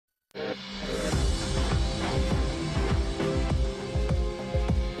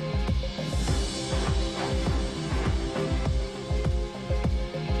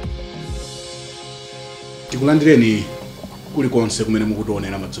Tikulandireni kulikonse kumene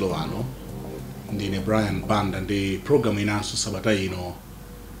mukutionera madzulo ano. Ndine Banda ndi program inanso sabata ino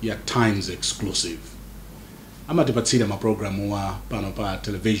ya Times Exclusive. Amatipatsira ma programu wa pano pa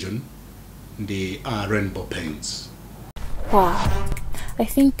television ndi Rainbow Paints. Wow, I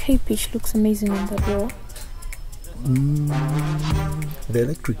think K-Pitch looks amazing on the door. The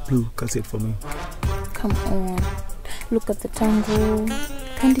electric blue cuts it for me. Come on, look at the tango,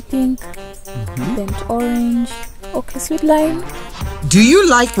 candy pink, burnt orange, okay, sweet lime. Do you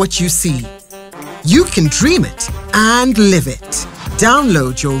like what you see? You can dream it and live it.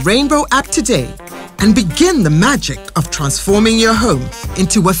 Download your Rainbow app today and begin the magic of transforming your home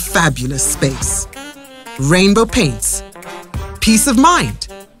into a fabulous space. Rainbow Paints. Peace of mind.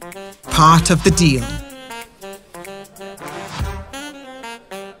 Part of the deal.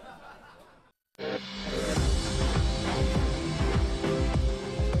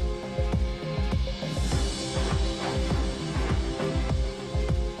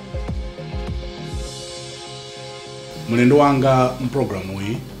 Mlendo wanga mprogramu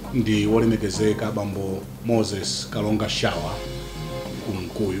hii ndi wolemekezeka bambo Moses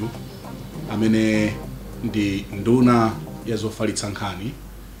Kunkuyu amene ndi nduna ya zofalitsa nkhani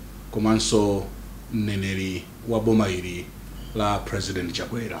komanso mneneri wa boma ili la President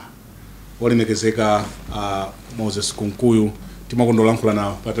Chakwera. Wolemekezeka Moses Kunkuyu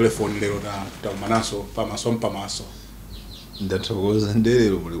timakondolankhulana pa telefoni lero tamanaso pamaso. Ndathokoza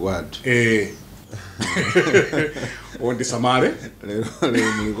ndelero muli kwathu. Ondi samare lero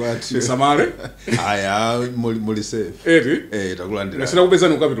muli kwathu. Ndi samare? Aya muli safe. Takulandira. Nasina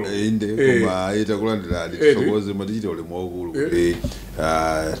kupezani ukapito. Inde koma takulandira tithokoze matichite ulemu wakulu kuti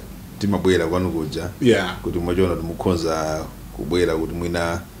timabwera kwanu kuja. Kuti mwachona tumukhonza kubwera kuti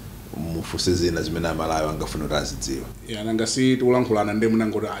mwina mufuse zina zimene amalawi angafuna utazidziwa. Nanga si tikulankhulana ndi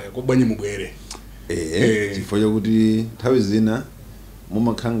munangoti aya kobwanyi mubwere. Chifukwa chakuti nthawi zina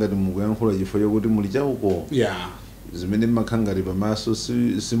mumakhanga timukuyankhula chifukwa chakuti muli chauko. Zimene mumakhanga pamaso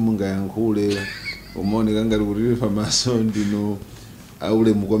simungayankhule umaoneka ngati kuti pamaso ndino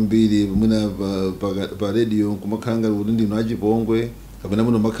aulemu kwambiri mwina pa radio kumakhanga kuti ndino achipongwe kapena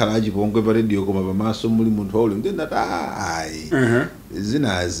muno makhala achipongwe pa radio koma pamaso muli munthu waulemu ndinati ayi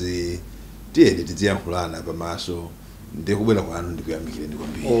zinazi tiyeni tiziyankhulana pamaso ndikubwera kwanu ndikuyamikireni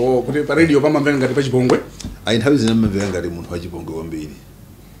kwambiri. Kuti pa radio pamamveka ngati pa chipongwe? Ayi nthawi zina mmamveka ngati munthu wachipongwe kwambiri.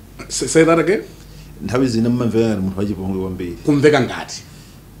 Say that again? Nthawi zina mmamveka ngati munthu wachipongwe kwambiri. Kumveka ngati?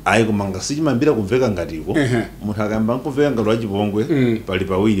 Ayi kumanga sichimambira kumveka ngatiko. Munthu akamba nkumveka ngati wachipongwe pali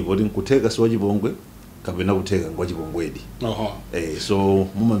pawiri poti nkutheka si wachipongwe kapena kutheka ngwachipongwedi. So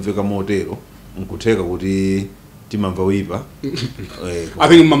mumamveka motero nkutheka kuti timamva wipa. I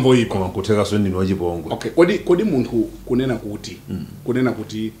think mamva wipa. Koma kutheka so ndino wachipongwe. Kodi munthu kunena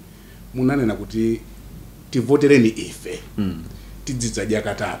kuti munanena kuti tivotereni ife. Tidzidza dya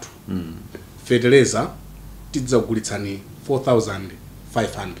katatu. Fertilizer tidzagulitsani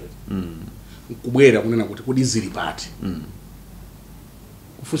 4,500. Kubwera kunena kuti kodi zili pati.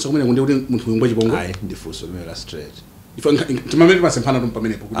 Kufunsa kumene kunde kuti munthu ngwa chipongwe? Ayi ndifunso limela straight. Timamene timasemphana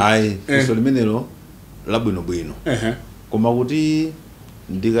pamenepo kuti. Ayi funso limenelo labwinobwino. Koma kuti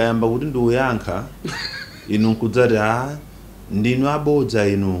ndikayamba kuti ndiuyankha inu nkudzati ndinu abodza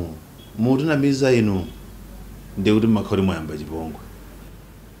inu mutinamiza inu ndikuti makhali mwayamba chipongwe.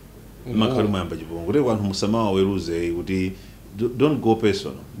 Makhali mwayamba chipongwe. Kuti kwanthu musamawa weruze kuti don't go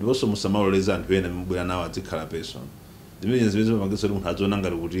personal. Ndiponso musamawoleza anthu ena mbwera nawo adzikhala personal. Zimene zimapangitsa kuti munthu adziona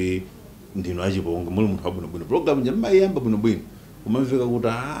ngati kuti ndinu achipongwe muli munthu wabwinobwino. Program njamayamba bwinobwino kumamveka kuti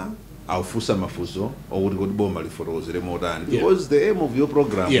awufusa mafuso okuti kuti boma lifotokozere motani. Because the aim of your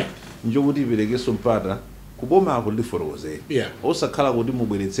program njokuti iperekeso mpata kuboma ako lifotokozere. Osakhala kuti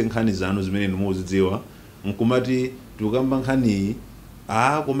mubweretse nkhani zanu zimene muzidziwa nkumati tikamba nkhani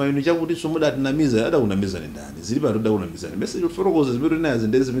koma inu chakuti somudatinamiza adakunamiza ndani zili pano adakunamizani message fotokoza zimene nazo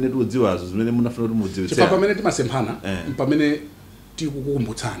ndezi zimene tiudziwazo zimene munafuna kuti mudziwe. Chifukwa pamene timasemphana pamene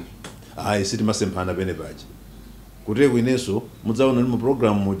tikukumbutsani. Sitimasemphana pene paja. Kuti kuineso mudzaona mu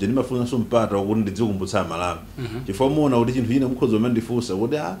program moja ndimafunanso mpata wakuti ndidzikumbutsa Malawi. Chifukwa muona kuti chinthu china mukhoza mandifunsa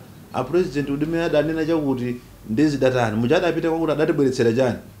kuti a president udimene adanena chakuti ndezi datani mujada apite kwakuti adatibweretsera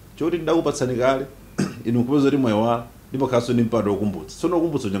chani choti ndakupatsani kale inu kupoza kuti mwayiwala ndimakhaso ndi mpata wokumbutsa. Tsono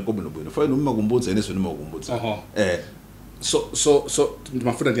kumbutsa chankobwinobwino fa inu mmakumbutsa ineso ndimakumbutsa. So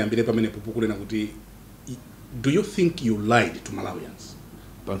ndimafuna tiyambire pamene pupukulena kuti do you think you lied to Malawians?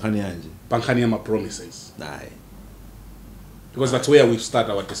 Pankhani yanje? Pankhani ya ma promises. Aye. Because that's where we start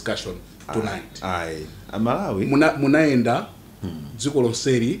our discussion tonight. Aye. Amalawi munaenda dziko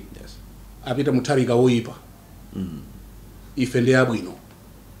lonseri apita mutharika woipa. Ife ndi abwino.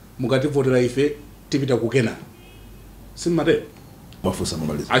 Mukativotera ife tipita kukena simate mafusa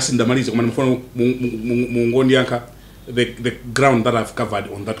maliza asindamalize koma mfano mungondi yanka the ground that I've covered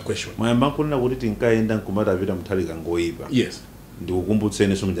on that question mwamba kunena kuti tinkaenda nkumata vita mthalika ngoipa yes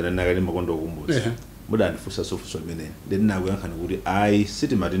ndikukumbutseni somjana nakali makondo okumbutsa muda ndifusa sofuso limene ndinakuyankhani kuti ayi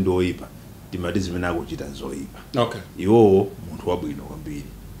sitimati ndoipa timati zimene akuchita nzoipa okay iwo munthu wabwino kwambiri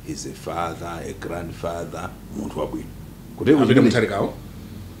he's a father a grandfather munthu wabwino kuti apita mthalikawo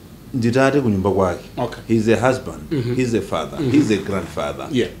nditate kunyumba kwake okay he's a husband he's a father he's a grandfather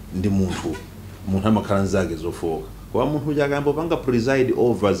ndi munthu amakhala nzake zofoka kwa munthu chakayambo panga preside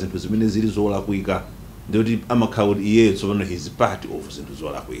over zinthu zimene zili zolakwika ndoti amakhala kuti iye tsopano he's part of zinthu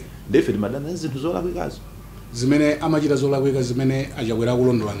zolakwika ndefe timadana zinthu zolakwikazo zimene amachita zolakwika zimene achakwera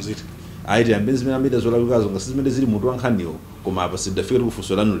kulondola nziti aiti ambe zimene amachita zolakwikazo ngasi zimene zili mutu wankhaniwo koma apa sidafika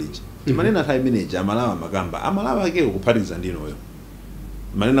tikufunso lanu liji timanena nthawi imeneji amalawa makamba amalawa akewo kuphatikiza ndinoyo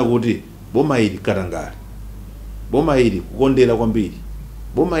manena kuti boma ili katangale boma ili kukondera kwambiri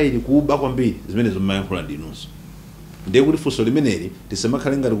boma ili kuba kwambiri zimene zomayankhula ndinunso ndiye kuti funso limeneli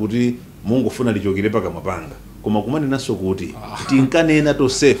tisemakhale ngati kuti mungofuna lichokere pakamwa panga koma kumanenanso kuti tinkanena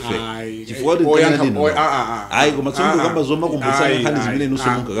tosefe chifukwa ayi koma tsopano kukamba zomakumbusana nkhani zimene nunso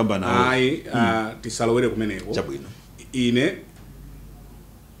munkakamba nawo ayi tisalowere kumeneko chabwino ine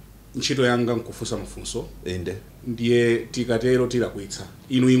ntchito yanga nkufunsa mafunso ende ndiye tikatero tilakwitsa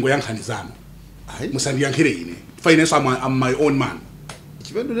inu ingo yankhani zanu musandiyankhire ine finance I'm my own man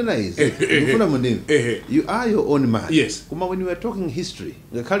chipendo nena izi ndifuna munene you are your own man yes kuma when you are talking history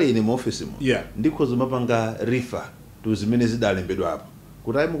ngakhale ine mu office mo ndikhoza mapanga refer to zimene zidalembedwa apo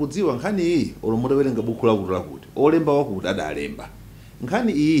kuti ayi mukudziwa nkhani iyi olomuta werenga buku lakuti olemba wakuti adalemba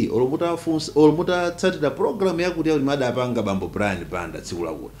nkhani iyi olomuta tsatira program yakuti yakuti madapanga bambo Brian Banda tsiku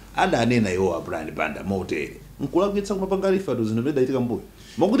lakuti adanena iwo Brian Banda motere nkulakwitsa kumapanga refer to zinthu zidachitika mbuyo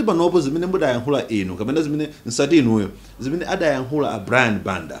mokuti panopo zimene mudayankhula inu kapena zimene nsati inuyo zimene adayankhula Brian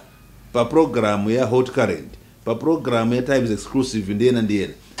Banda pa program ya Hot Current pa program ya Times Exclusive ndiyena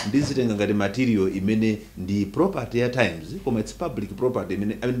ndizitenga ngati material imene ndi property ya Times koma it's public property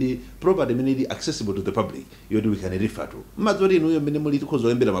imene ndi property imene ili accessible to the public yoti we can refer to madzoti inuyo imene muli tikhoza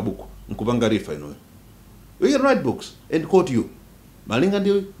olembera mabuku nkupanga refer inuyo we can write books and quote you malinga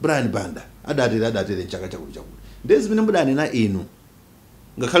ndi Brian Banda adatere nchaka chakuti ndezi zimene mudanena inu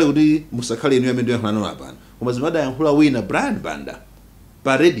ngakhale kuti musakhale inu amene ndiyankhula nanu apano koma zimene adayankhula wina Brian Banda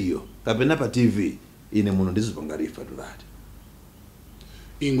pa radio kapena pa TV ine muno ndizipanga refer to that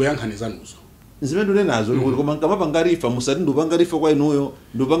ingo yankhani zanuzo zimene ndinenazo kuti koma nkamapanga refer musati ndupanga refer kwa inuyo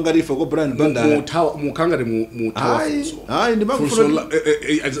ndupanga refer kwa Brian Banda mukhangati mutawa ayi ndimafuna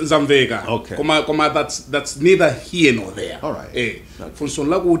zamveka koma that's neither here nor there funso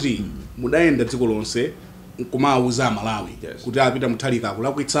lakuti mudayenda dziko lonse kumauza Malawi kuti apita muthalika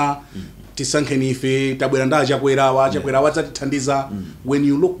akulakwitsa tisankheni ife tabwera nda chakwerawa dzatithandiza when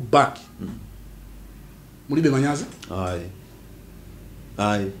you look back mulibe manyazi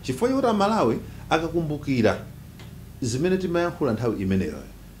ayi chifukwa choti Malawi akakumbukira zimene timayankhula nthawi imeneyo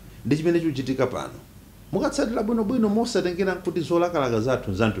ndi chimene chikuchitika pano mukatsatira bwinobwino mosatengera kuti zolakalaka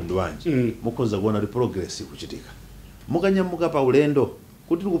zathu za mtundu wanji mukhoza kuona kuti progress ikuchitika mukanyamuka pa ulendo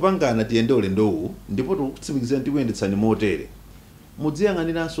kuti tikupangana tiyende ulendo uwu ndipo tikutsimikizira tikuyendetsani motere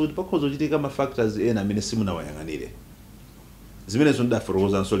mudziyang'aniranso kuti pakhoza kuchitika ma factors ena amene simunawayang'anire zimenezo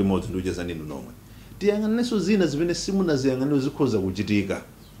ndidafotokozanso limodzi ndiucheza ninu nomwe tiyang'aniranso zina zimene simunaziyang'anire zikhoza kuchitika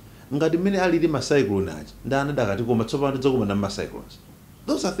ngati mmene alili ma cyclone aja ndana dakati koma tsopano tidzakumana ma cyclones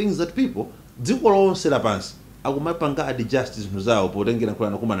those are things that people dziko lonse lapansi akumapanga adjust zinthu zawo potengera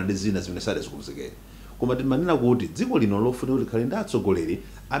nkhulana kumana ndi zina zimene sadazikumbukire koma timanena kuti dziko lino lofuna kuti likhale ndi atsogoleri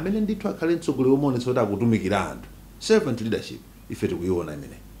amene ndithu akhale mtsogoleri womonetsa kuti akutumikira anthu servant leadership ife tikuiona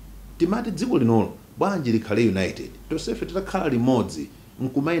imene timati dziko linolo bwanji likhale united tonsefe titakhala limodzi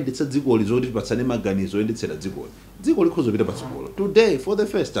nkumayendetsa dzikoli zoti tipatsane maganizo oyendetsera dziko likhoza kupita patsogolo today for the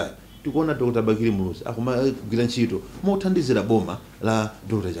first time tikuona Dr. Bakili Muluzi akumagwira ntchito mothandizira boma la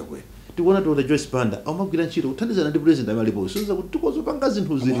Dr. Chakwera tikuona Dr. Joyce Banda akumagwira ntchito kuthandizana ndi president amalipo sonza kuti tikozopanga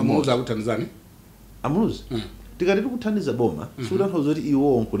zinthu zili Amuluzi akuthandizani Amuluzi tikati tikuthandiza boma sikutanthauza kuti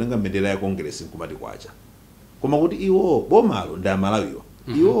iwo nkutenga mbendera ya Congress nkumati kwacha koma kuti iwo bomalo ndi Amalawiwo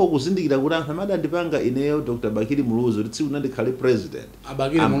iwo kuzindikira kuti anthu amada ndipanga ineyo Dr. Bakili Muluzi kuti tsiku ndikhale president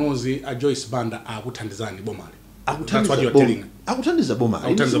Bakili Muluzi a Joyce Banda akuthandizani bomali akuthandiza boma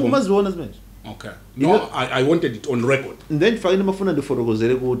umaziona zimene okay no I wanted it on record then fine mafuna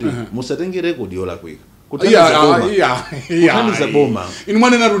ndifotokozere kuti musatenge record yolakwika kuthandiza boma inu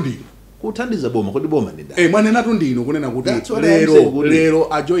mwanena tundino kuthandiza boma kodi boma ndi ndani mwanena tundino kunena kuti lero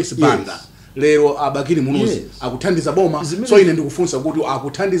a Joyce Banda lero abakiri munuzi akuthandiza boma so ine ndikufunsa kuti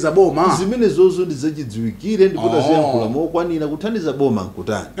akuthandiza boma zimene zozo ndizachidziwikire ndikuti ziyankhula mokwanira kuthandiza boma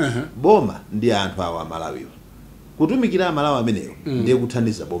nkutani boma ndi anthu awa Malawi kutumikira amalawi ameneyo ndiye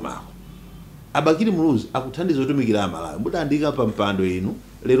kuthandiza bomako abakiri muluzi akuthandiza kutumikira amalawi mudandika pa mpando inu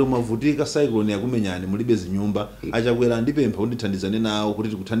lero mavutika cyclone yakumenyani mulibe zinyumba achakwera ndipempha kundithandizane nawo kuti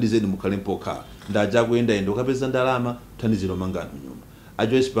tikuthandizeni mukhale mpokhala ndaja kuyenda endo kapeza ndalama thandiziro mangano nyumba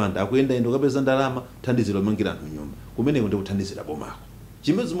Joyce Banda akuyenda endo kapeza ndalama thandiziro mangira anthu nyumba kumeneko ndi kuthandizira bomako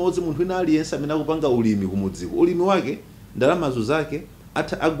chimodzi munthu ina aliyense amene akupanga ulimi kumudziko ulimi wake ndalamazo zake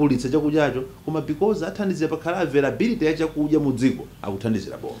agulitsa chakudyacho koma because athandizira pakhala availability ya chakudya mudziko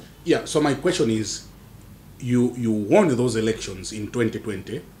akuthandizira boma. Yeah, so my question is you won those elections in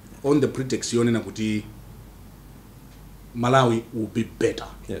 2020 on the pretext yonena kuti Malawi will be better.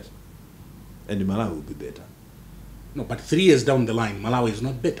 Yes. And Malawi will be better. No, but 3 years down the line Malawi is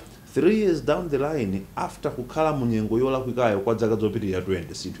not better. 3 years down the line after kukhala munyengo yolakwikayo kwa zaka zopitirira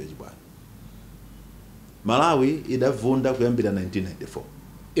 20 sinthu yachibwana. Malawi idavunda kuyambira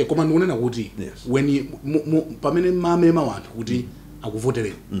 1994. Koma ndikunena kuti when pamene mamema wanthu kuti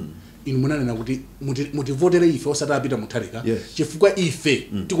akuvotereni inu munanena kuti mutivotere ife osati apita mutharika chifukwa ife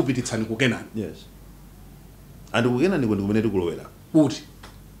tikupititsani kukenani. Yes. And kukenani ndi kumene tikulowera. Kuti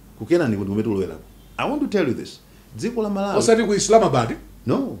kukenani ndi kumene tikulowera. I want to tell you this. Dziko la Malawi osati ku Islamabad.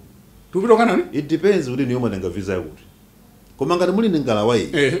 No. Tupita kanani? It depends kuti niyo matenga visa yakuti. Koma ngati muli ngalawayi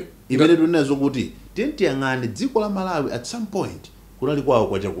imene tunenazo kuti tiyang'ane dziko la Malawi at some point kunali kwawo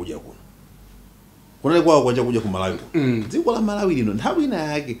kwa chakudya kuno. Kunali kwawo kwa chakudya ku Malawi. Dziko la Malawi lino nthawi ina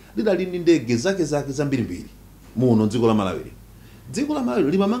yake lidali ndi ndege zake zambirimbiri muno dziko la Malawi. Dziko la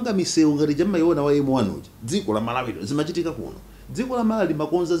Malawi limamanga misewu ngati chamaiona wa M1 uja. Dziko la Malawi zimachitika kuno. Dziko la Malawi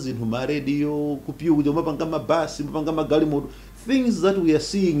limakonza zinthu ma radio kupyuka mapanga mabasi mapanga magalimoto things that we are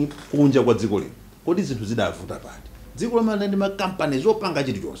seeing kunja kwa dziko lino. Kodi zinthu zidavuta pati. Dziko la Malawi ndi ma companies opanga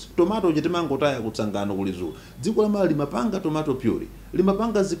chilichonse. Tomato je timangotaya kutsangano kulizulu. Dziko la Malawi limapanga tomato puree,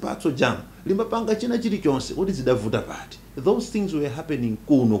 limapanga zipatso jam, limapanga china chilichonse. Kodi zidavuta pati. Those things were happening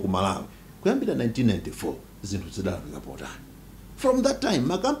kuno ku Malawi. Kuyambira 1994 zinthu zidafika potani. From that time,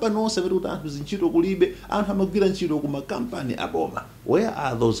 makampani onse kuti anthu zinchito kulibe, anthu amagwira ntchito ku makampani aboma. Where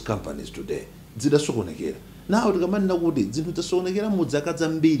are those companies today? Zidasokonekera. Now tikamanena kuti zinthu zasokonekera mu zaka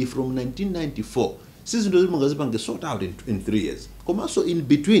zambiri from 1994. Sizinthu zimangazipange sort out in 3 years. Komanso in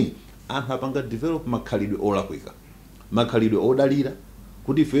between, anthu apanga develop makhalidwe olakwika. Makhalidwe odalira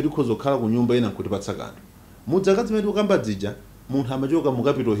kuti ife tikhoza kukhala ku nyumba ina nkutipatsa kanthu. Mu zaka zimene tikukamba zija, munthu amachoka mu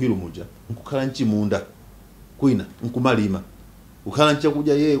Capitol Hill muja nkukhala mchimunda kwina nkumalima. Kukhala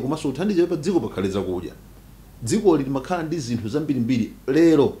nchakudya yeye komanso uthandize pa dziko pakhale zakudya. Dziko lili makhala ndi zinthu zambirimbiri.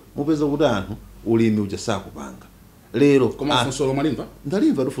 Lero mupeza kuti anthu ulimi uja sakupanga. Lero koma funsolo malimva?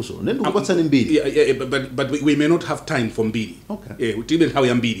 Ndalimva tufunsolo. Nendo kupatsani mbiri. But we may not have time for mbiri. Okay. Utibe nthawi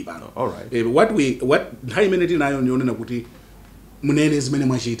ya mbiri pano. All right. What nthawi imene tinayo ndionena kuti munene zimene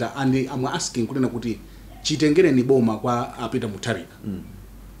mwachita and I'm asking kunena kuti chitengereni boma kwa apita mutharika.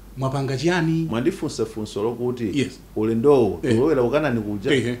 Mwapanga chiyani? Mwandifunsa funsolo kuti ulendo tulowera ukanani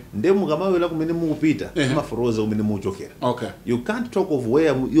kuja nde mukamawela kumene mukupita maforoza kumene muchokera. Okay. You can't talk of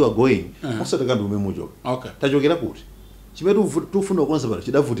where you are going osati kandu kumene muchoka. Okay. Tachokera kuti chimene tufuna kukonza pano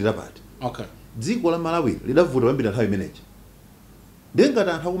chidavutira pati. Okay. Dziko la Malawi lidavuta kwambiri nthawi imeneyi. Ngati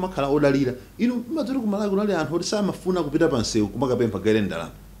anthu akumakhala odalira inu madzero ku Malawi kunali anthu oti samafuna kupita pansewu kumakapempha gaire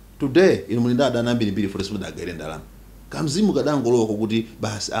ndalama. Today inu muli ndi adani ambirimbiri for smuda gaire ndalama. Kamzimu kadangoloko kuti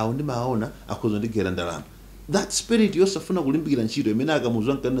basi awo ndimaona akhoza ndigera ndalama. That spirit yosafuna kulimbikira ntchito imene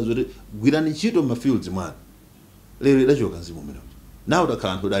akamuzwa nkanena zoti gwirani ntchito ma fields mwana. Lero idachoka mzimu umene. Nawo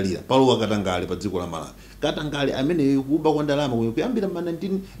takhala anthu odalira palowa Katangale pa dziko la Malawi. Katangale amene kuba kwa ndalama kuyambira ma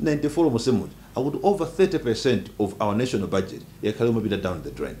 1994 mosemuja akuti over 30% of our national budget yakhale umapita down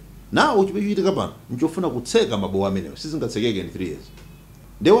the drain. Now chipichitika pano nchofuna kutseka mabowa amenewo sizingatsekeke in 3 years.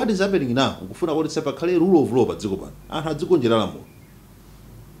 Then what is happening now? Ukufuna kuti sepakhale rule of law pa dziko pano. Anthu adzikonjera lamulo.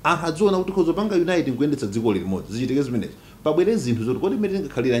 Anthu adziona kuti khozo panga united kuyendetsa dziko limodzi. Zichitike zimenezi. Pabwere zinthu zoti kodi mmene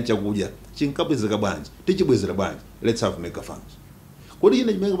tingakhalira nchakudya chinkabwezeka bwanji tichibwezera bwanji. Let's have mega farms. Kodi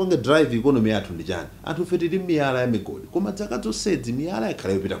chine chimene panga drive economy yathu ndi chani? Anthu fe tili miyala ya migodi. Koma dzaka zonsezi miyala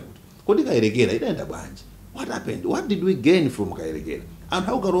yakhala yopita kuti. Kodi kayerekera idayenda bwanji? What happened? What did we gain from kayerekera?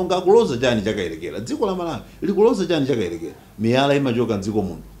 Anthu akukaronga akuloza chani chakayerekera. Dziko la Malawi likuloza chani chakayerekera. Miyala imachoka mdziko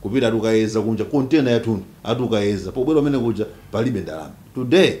muno kupita atukayeza kunja container yathu atukayeza pobwera umene kuja palibe ndalama.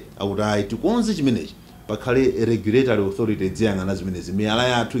 Today akuti tikonze chimenechi pakhale regulatory authority dziyang'ana zimenezi miyala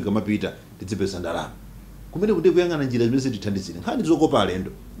yathu ikamapita tidzipeza ndalama. Kumene kuti kuyang'ana njira zimene zitithandizire nkhani zokopa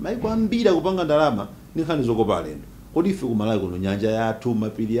alendo. Maiko ambiri akupanga ndalama ni nkhani zokopa alendo. kodi ife ku Malawi kuno nyanja yathu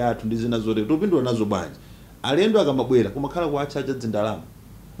mapiri yathu ndi zina zote tupindula nazo bwanji alendo akamabwera kumakhala kuachacha dzindalama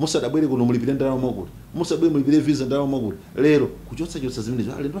musadabwere kuno mulipire ndalama kuti musadabwere mulipire visa ndalama kuti lero kuchotsa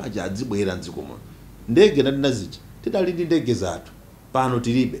zimenezo alendo aja adzibwera mdziko muno ndege ndinazija tidali ndi ndege zathu pano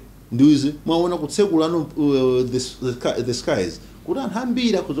tilibe ndiuzi mwaona kutsekula the skies kuti anthu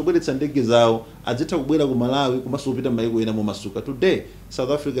ambiri akuzobweretsa ndege zawo adzitha kubwera ku Malawi kumasopita maiko ena mumasuka today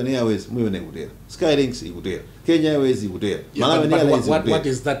South African Airways muyone ikutera Skylinks ikutera Kenya Airways ikutera Malawian Airlines what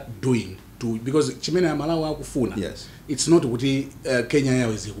is that doing to because chimene ya Malawi akufuna yes. It's not kuti Kenya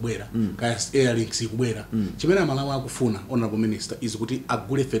Airways ikubwera kaya Airlinks ikubwera chimene ya Malawi akufuna honorable minister is kuti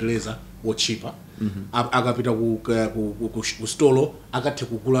agule fertilizer wo cheaper akapita ku stolo akathe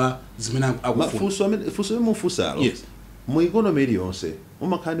kugula zimene akufuna fuso mufusalo yes mu economy yonse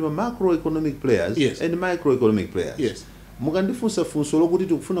umakhandi ma macroeconomic players yes. and microeconomic players yes mukandifunsa funso lokuti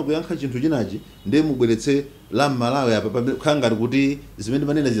tikufuna kuyankha chinthu chinachi ndiye mubweretse la Malawi apa khangati kuti zimene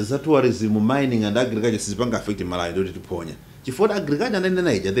manena za tourism mining and agriculture sizipanga affect Malawi ndoti tiponya chifukwa agriculture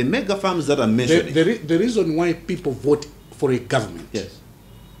ananena ija the mega farms that are mentioning the reason why people vote for a government yes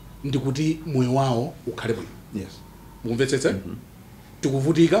ndikuti moyo wawo ukhale bwino yes mumvetsetse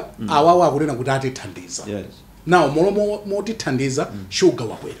tikuvutika awawa akunena kuti atithandiza yes now motithandiza sugar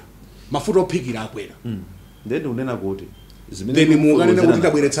wakwera mafuta ophikira akwera then unena kuti then mukanena kuti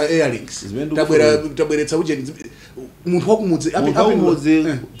tabweretsa Airlinks tabweretsa ujeni munthu wakumudzi apimudzi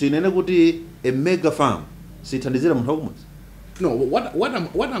tinene kuti a mega farm sithandizira munthu wakumudzi no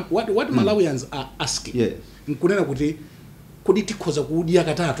what Malawians are asking yes nkunena kuti kodi tikhoza kudya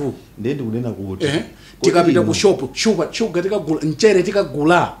katatu then ndikunena kuti tikapita ku shop sugar tikagula mchere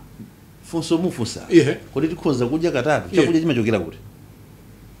tikagula funso mufusa kodi tikhoza kudya katatu chakudya chimachokera kuti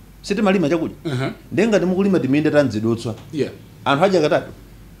siti malima chakudya ndenga timukulima timinde tanzidotswa anthu adya katatu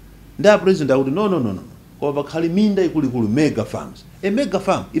nda president akuti no kwa pakhali minda ikulu mega farms a mega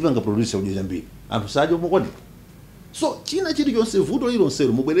farm ipanga produce kudya chambiri anthu sadya mukodi so china chili chonse vuto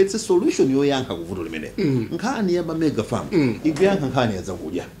lilonselo mubweretse solution yoyankha ku vuto limene nkhani ya mega farm ikuyankha nkhani ya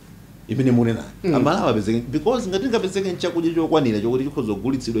zakudya imene munena Amalawi apezeke because ngati ngapezeke chakudya chokwanira chokuti chikhoza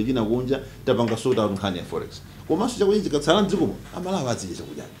kugulitsidwa china kunja tapanga sota nkhani ya forex komanso chakudya chikatsala mdzikomo Amalawi azidya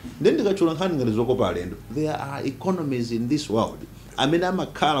chakudya ndi ndikachula nkhani ngati zokopa alendo there are economies in this world amene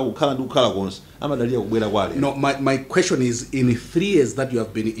amakhala kukhala ndi kukhala konse amadalira kubwera kwa alendo no my question is in 3 years that you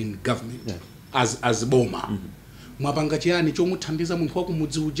have been in government as boma mwapanga chiyani chomuthandiza munthu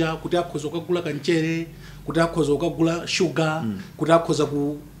wakumudzi uja kuti akhoza kugula kanchere kuti akhoza kugula sugar kuti akhoza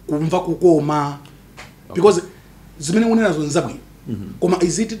kumva kukoma because zimene unenazo nzabwino koma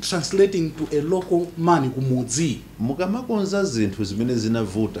is it translating to a local money kumudzi mukamakonza zinthu zimene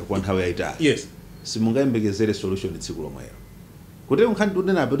zinavuta kwa nthawi yayitali yes simungayembekezere solution tsiku lomwelo kuti nkhani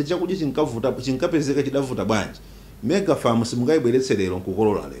tunenapo kuti chakudya chinkapezeka chidavuta bwanji mega farm simungayibweretse lero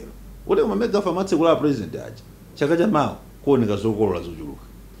nkukolola lero kuti koma mega farm atsekula president aja chaka cha mawa kuoneka zokolola zochuluka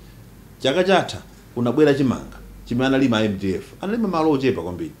chaka chatha kunabwera chimanga chimene analima MDF analima malo ochepa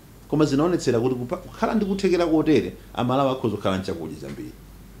kwambiri koma zinaonetsera kuti kukhala ndi kuthekera kotere Amalawi akhoza kukhala nchakudya chambiri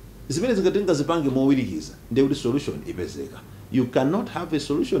zimene zingatenga zipange mowirikiza ndiye kuti solution ipezeka you cannot have a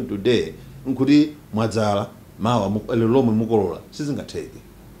solution today nkuti mwadzala mawa lomwe mukolola sizingatheke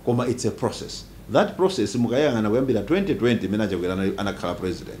koma it's a process that process mukayang'ana kuyambira 2020 imene achakwera anakhala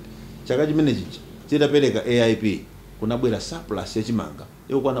president chaka chimene chichi chitapereka AIP kunabwera surplus ya chimanga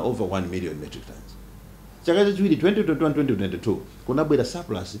yokwana over 1 million metric tons chaka chachiwiri 2021-2022 kunabwera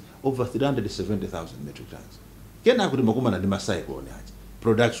surplus over 370,000 metric tons kena kuti makumana ndi macyclone aja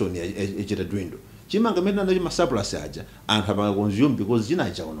production ichita dwindle chimanga mene ndo chima surplus aja anthu apanga consume because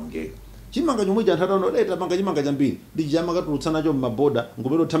china chaonongeka chimanga chomwe anthu ataonoleta panga chimanga chambiri ndi chama katulutsa nacho mmaboda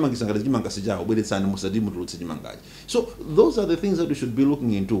ngomero thamangisa ngati chimanga sichawo bweretsani musati mutulutse chimangachi so those are the things that we should be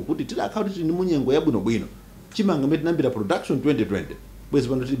looking into kuti tidakhala kuti ndi munyengo yabwinobwino chimanga mene tinambira production 2020 bwezi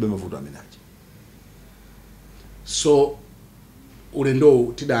pano tilibe mavuto amenachi so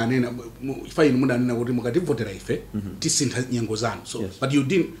ulendo tidanena fine mudanena kuti mukativotera ife tisintha nyengo zanu so yes. but you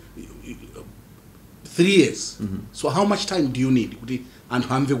didn't 3 years so how much time do you need kuti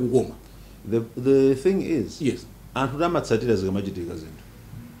anthu amve kukoma the thing is yes anthu amatsatira zikamachitika zinthu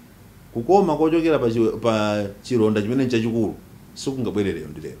kukoma kochokera pa chironda chimene chachikulu sikungabwererero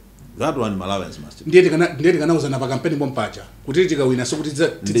ndi lero that one Malawians must ndiye tikanauza pa campaign bompaja kuti tikawina so kuti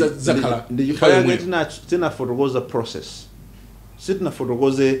tidzakhala ndichifaya tina fotokoza process sitina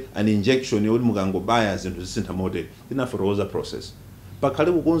fotokoze an injection yoti mukangobaya zinthu zisintha motel tina fotokoza process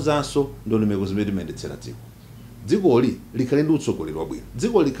pakhale kukonzanso ndondomeko zimene timendetsera dzikoli likhale ndi utsogoleri wabwino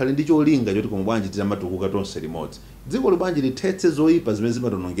dziko likhale ndi cholinga choti koma bwanji titamatukuka tonse limodzi dziko libwanji lithetse zoyipa zimene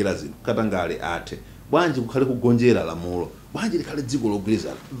zimatonongera zinthu katangale athe bwanji kukhale kugonjera lamulo bwanji likhale dziko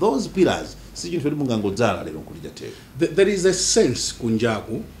logwirizana those pillars si chinthu choti mungangodzala lero nkuti chatero. There is a sense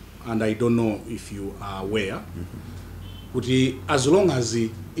kunjaku, and I don't know if you are aware, kuti as long as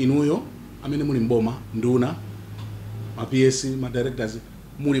inuyo amene muli mboma nduna ma PS ma directors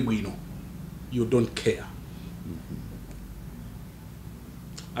muli bwino, you don't care.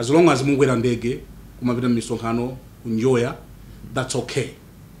 As long as mukwera ndege kumapita misonkhano kunjoya, that's okay.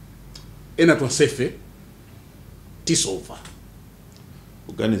 Ena twansefe tisofa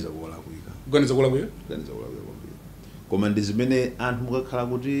kuganiza kuwala kuika kuganiza kuwala kuika koma ndi zimene anthu mukakhala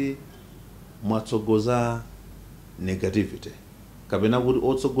kuti mwatsogoza negativity kapena kuti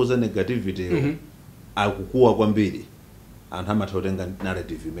otsogoza negativity akukuwa kwambiri anthu amatha kutenga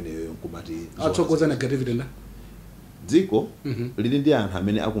narrative imeneyo nkumati atsogoza negativity nda dziko lili ndi anthu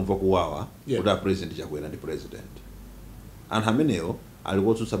amene akumva kuwawa kuti a president chakwera ndi president. Anthu ameneyo ali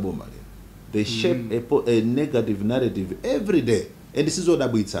kotsutsa boma lero. They shape a negative narrative every day, and this is what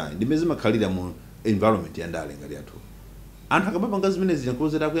abwitsa ndimezi makhalira mu environment ya ndale ngati athu. Anthu akamapanga zimene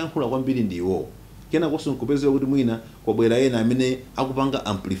zinakozera kuyankhula kwambiri ndiwo kena koso nkupezera kuti mwina kwabwera ena amene akupanga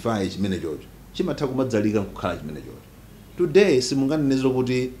amplify chimene chocho chimatha kumadzalika nkukhala chimene chocho. Today simunganenezera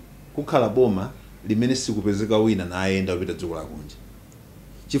kuti kukhala boma limene sikupezeka wina na ayenda kupita dziko lakunja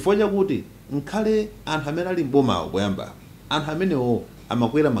chifukwa chakuti nkhale anthu amene ali mbomawo poyamba anthu amenewo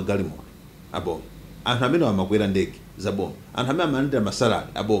amakwera magalimoto aboma, anthu amenewo amakwera ndege za boma, anthu amene amalandira masalari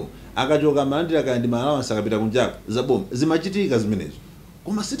aboma, akachoka amalandira kandi allowance akapita kunjako za boma. Zimachitika zimenezo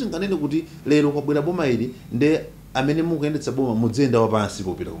koma sitinganene kuti lero kwabwera boma ili nde amene mukuyendetsa boma mudzenda wapansi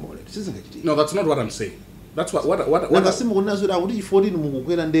popita kumaulendo. Sizingachitika. No, that's not what I'm saying. That's what simukunena kuti chifoti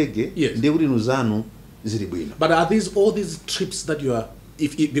mukukwera ndege ndiye kuti nuzanu zili bwino. But are these all these trips that you are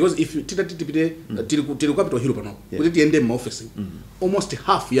because if you titipite till capital hill pano kuti tiende mu office almost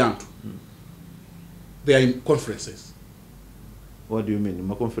half yantu they are in conferences. What do you mean?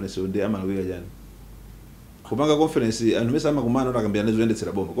 Ma conference ndi amalawika jani? Kupanga conference anthu mesa amakumana ora kambiyana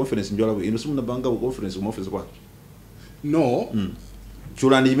zoyendetsera boma. Conference njola ku ino simunapanga conference mu office kwathu. No.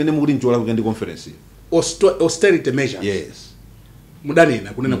 Chulani chimene mukuti njola ku ndi conference. Austerity measures. Yes.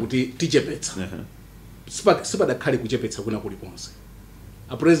 Mudanena kunena kuti tichepetsa. Sipada khali kuchepetsa kuna kuli konse.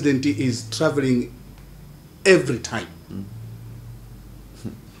 A president is traveling every time.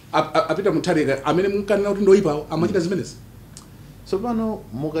 Apita mutarika amene munkanena kuti ndoipawo amachita zimenezi. So pano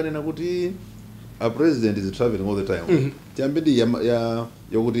mukanena kuti a president is traveling all the time. Tiambidi ya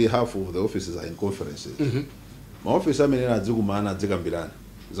yokuti half of the offices are in conferences. Ma office amene adzikumana adzikambirana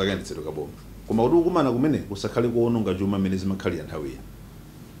zakayendetsedwa kaboma. Koma kuti ukumana kumene kusakhale kuononga chuma amene zimakhalira nthawiya.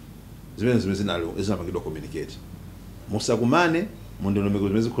 Zimene zinalo ezinapangidwa communicate. Musakumane mundinomeko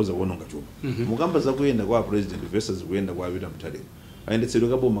zimene zikhoza kuononga chuma. Mukamba za kuyenda kwa president versus kuyenda kwa apita mtalika. Ayendetsedwa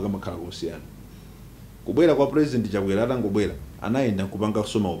kaboma kamakhala kusiyana. Kubwera kwa president chakwera atangobwera anayenda kupanga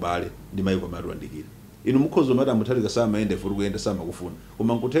kusoma ubale ndi mayiko amatwandikira. Inu mukhozo mata mutalika sama ende futi kuyenda sama kufuna.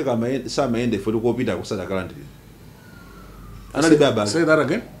 Koma nkuteka sama ende futi kopita kusatakalandira. Analibe abale. Say that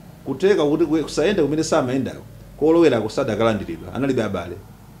again. Kuteka kuti kusayenda kumene sama endawo kolowera kusadakalandiridwa analibe abale.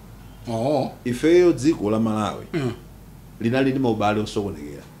 Ifeyo dziko la Malawi linali ndi maubale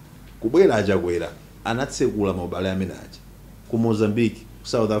osokonekera. Kubwera achakwera anatsekula maubale amene aja ku Mozambique, ku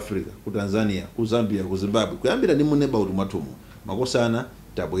South Africa, ku Tanzania, ku Zambia, ku Zimbabwe kuyambira ndi muneba uti mwathumu makosana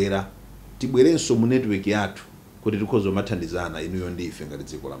tabwera tibwerenso mu network yathu kuti tikhozo mathandizana inuyo ndi ife ngati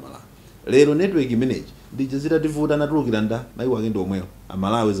dziko la Malawi. Lero network imeneji ndichizira tivuta natulukira nda maiko ake ndi omwewo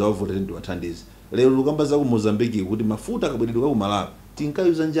amalawi zawavuta ndi wathandizi. Lero lukamba za ku Mozambique kuti mafuta akabweredwa ku Malawi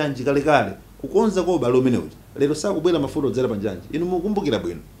tinkayuza njanji kalekale kukonza kwa ubale umenewu. Lero sakubwera mafuta odzera pa njanji. Inu mukumbukira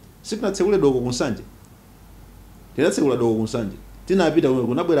bwino sitinatsekule doko kunsanje. Tinatsekula doko kunsanje. Tinapita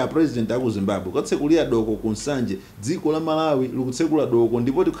kunabwera president aku Zimbabwe kwatsekulira doko kunsanje dziko la Malawi likutsekula doko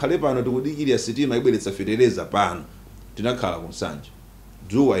ndipo tikhale pano tikudikirira sitima ibweretsa fetereza pano tinakhala kunsanje.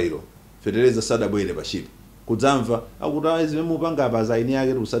 Dzuwa ilo fetereza sadabwere pa shipi kudzamva akuti zimene mupanga apa za ine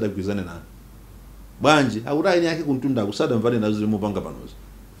yake tisadagwizane nanu. Bwanji akuti ine yake kuntunda kusadamvane nazo zimene mupanga panozo.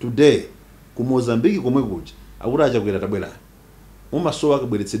 Today ku Mozambique komwe kuja akuti achakwera tabwerani. Mumasowa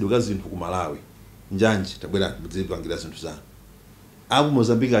akabweretsedwa ka zinthu ku Malawi. Njanji tabwerani mudzipangira zinthu zanu. Abu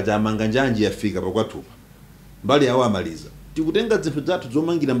Mozambique achamanga njanji yafika pakwathupa. Mbali yawo amaliza. Tikutenga zinthu zathu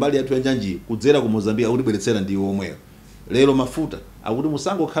zomangira mbali yathu ya njanji kudzera ku Mozambique akuti bweretsera ndiwo omweyo. Lero mafuta akuti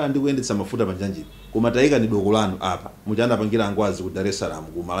musangokhala ndi kuyendetsa mafuta pa njanji. Koma tayika ni doko lanu apa. Muchanda pangira angwazi ku Dar es Salaam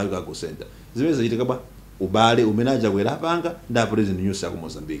ku Malawi Cargo Center. Zimene zachitika bwa ubale umene achakwera apanga nda president news ya ku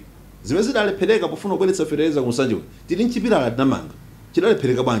Mozambique. Zimene zidalephereka pofuna kubweretsa fetereza kunsanje. Tili nchipira namanga.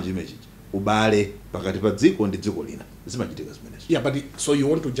 Chidalephereka bwanji imechi. Ubale pakati pa dziko ndi dziko lina zimachitika zimenezo. Yeah, but so you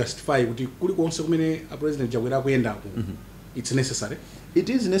want to justify kuti kuli konse kumene a president chakwera kuyendako it's necessary? It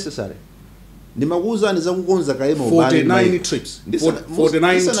is necessary. Ndimakuwuzani zakukonza kaima 49 trips.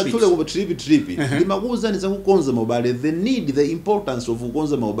 49 trips. Ku trip. Ndimakuwuzani zakukonza maubale, the need, the importance of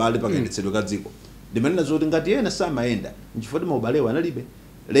kukonza maubale pakayendetsedwe ka dziko. Ndimanena zoti ngati yena samaenda nchifukwa maubale wanalibe.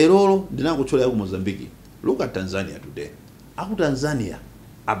 Lerolo ndinangotchola ku Mozambique. Look at Tanzania today. Aku Tanzania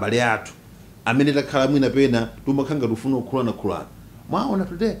abale athu amene takhala mwina pena tumakhanga tufuna kukhulana. Mwaona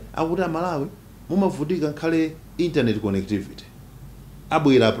today akuti Malawi mumavutika nkhale internet connectivity.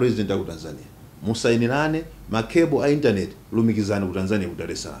 Abwera president aku Tanzania. Musainirane makebo a internet lumikizana ku Tanzania ku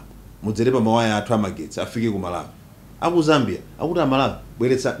Dar es Salaam. Mudzerepa mawaya athu amagetsi afike ku Malawi. Aku Zambia akuti Malawi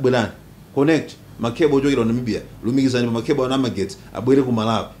bwerani connect makebo ochokera Namibia lumikizana pa makebo ana amagetsi abwere ku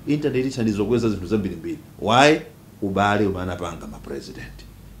Malawi. Internet ithandizo kweza zinthu zambirimbiri. Why? Ubale umanapanga ma president.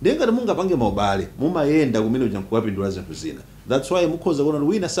 Ndengati mungapange maubale mumayenda kumene ujankukapindula zinthu zina. That's why mukhoza kuona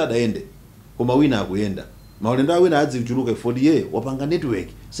wina sadaende koma wina akuyenda. Maulendo awina adzichuluka 40 wapanga network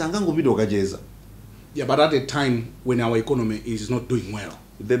sangangopita ukacheza. Yeah, but at a time when our economy is not doing well,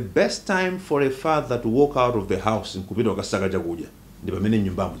 the best time for a father to walk out of the house nkupita ukasaka chakudya ndi pamene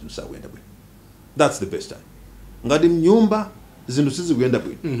nyumbamo zimsakuyenda bwino. That's the best time. Ngati mnyumba zinthu sizikuyenda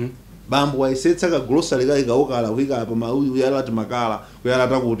bwino. Bambo waisetsa ka grocery ka ikawokala kuika pa uyalati makala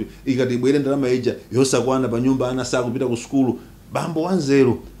kuyalata kuti ikati bwere ndalama ija yosakwana pa nyumba ana sakupita ku skulu. Bambo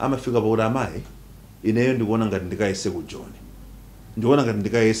wanzeru amafika pa kuti amayi ineyo ndikuona ngati ndikayese ku John. Ndiona ngati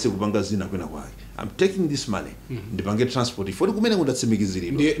ndikayese kupanga zina kwena kwake. I'm taking this money. Ndipange transport. Ifoti kumene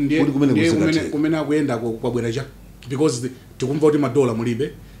kundatsimikiziridwa. Kuti kumene kuzikatheka. Kumene akuyenda kwabwera cha because tikumva kuti madola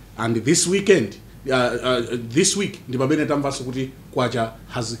mulibe and this weekend this week ndi pamene tamvanso kuti kwacha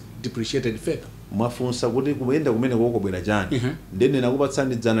has depreciated further. Mwafunsa kuti kuyenda kumene kwabwera chani. Ndene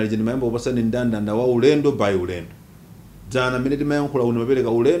nakupatsani dzana lije ndimayamba kupatsani ndandanda wa ulendo by ulendo. Dzana mene timayankhula kuti mapereka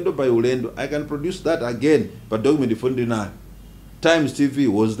ulendo by ulendo. I can produce that again but document 49 Times TV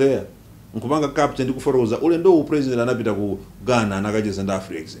was there. Nkupanga capture ndi kufotokoza ulendo u president anapita ku Ghana anakacheza ndi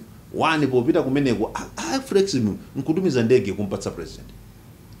Afriexim. Wani popita kumeneko Afriexim nkutumiza ndege kumpatsa president.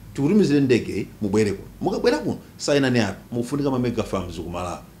 Tikutumizire ndege mubwere kuno. Mukabwera kuno sainani apa mufunika ma mega farms ku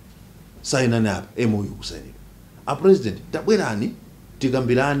Malawi. Sainani apa MOU kusainira. A president tabwerani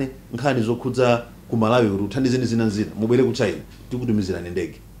tikambirane nkhani zokhudza ku Malawi kuti uthandizeni zina mubwere ku China tikutumizirani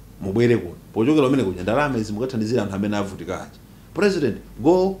ndege mubwere kuno. Pochokera pamene kuja ndalama izi mukathandizira anthu amene avutikaje. President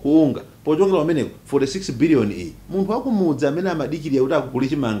go kuunga pochokera pamene 46 billion munthu akumudza amene amadikirira kuti akugula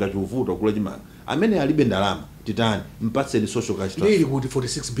chimanga chovuta kugula chimanga amene alibe ndalama titani mpatseni social cash transfer. Ndili kuti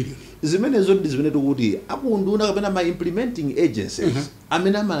 46 billion. Zimenezo ndi zimene tikuti akunduna kapena ma implementing agencies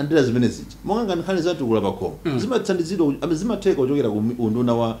amene amalandira zimene zija monga nkhani zatukula pa khomo zimathandizidwa zimatheka kuchokera ku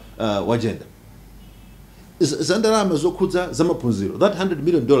unduna wa gender. Zandalama zokhudza zamaphunziro that $100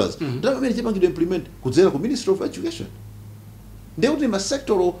 million ndalama amene chipangidwa implement kudzera ku Ministry of Education. Ndeuti ma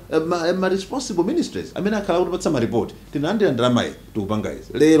sectoral ma responsible ministries amene akhala kuti patsa ma report tinalandira ndalama iyi tikupanga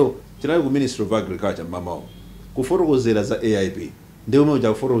izi. Lero tinali ku Ministry of Agriculture mamawo kufotokozera za AIP ndewe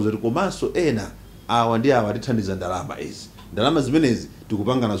moja kufotokozera komanso ena awa ndi awa tithandiza ndalama izi. Ndalama zimenezi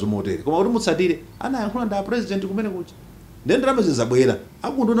tikupanga nazo motere koma kuti mutsatire anayankhula ndi president kumene kucha ndi ndalama zizabwera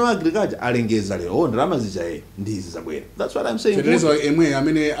akunduna wa agriculture alengeza lero ndalama zija ndizi zabwera. That's what I'm saying. Federeza emwe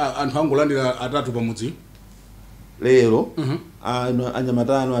amene anthu angolandira atatu pamudzi lero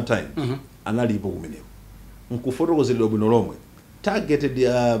anyamatano a time analipo kumeneko nkufotokozeredwa bwino lomwe targeted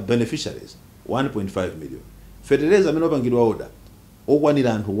beneficiaries 1.5 million. Federeza amene opangidwa order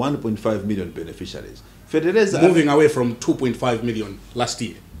okwanira anthu 1.5 million beneficiaries. Federeza moving away from 2.5 million last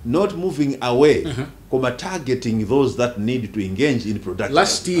year. Not moving away koma targeting those that need to engage in production.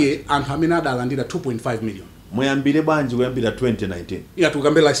 Last year anthu amene adalandira 2.5 million. Muyambire bwanji kuyambira 2019. Yeah,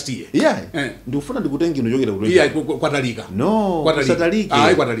 tukambe last year. Yeah. Ndikufuna ndikutengi nojokera ku. Yeah, kwatalika. No,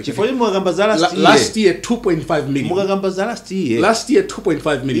 kwatalika. Kwatalika. Chifukwa mukakamba za last year. Last year 2.5 million. Mukakamba za last year. Last year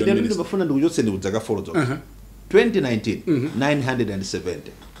 2.5 million. Ine ndikufuna ndikuchotseni kudzaka follow. 2019 970.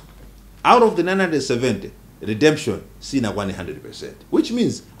 Out of the 970 redemption sina kwani 100%, which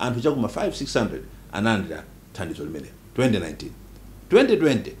means anthu chakuma 500-600 anandira thandizo limene 2019.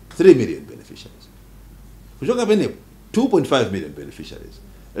 2020 3 million beneficiaries. Kuchoka penepo 2.5 million beneficiaries.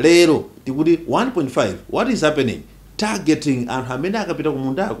 Lero tikuti 1.5. What is happening? Targeting anthu amene akapita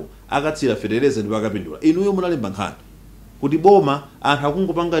kumundako akatsira Federeza ndipo akapindula. Inuyo munalemba nkhani kuti boma anthu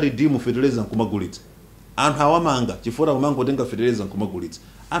akungopanga redeem Federeza nkumagulitsa. Anthu awamanga chifukwa kumangotenga Federeza nkumagulitsa.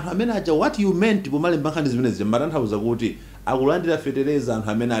 Anthu amene aja what you meant pomalemba nkhani zimenezi matanthauza kuti akulandira Federeza anthu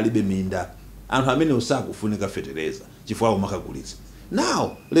amene alibe minda. Anthu amene usakufunika Federeza chifukwa kumakagulitsa.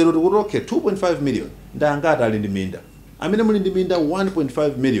 now lero tikuti okay 2.5 million ndangati ali ndi minda amene muli ndi minda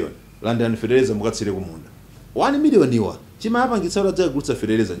 1.5 million landani fertilizer mukatsire kumunda 1 million iwa chimapangitsa kuti adzagulitsa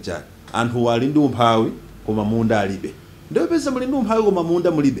fertilizer nchani anthu ali ndi umphawi koma munda alibe ndipo pesa muli ndi umphawi koma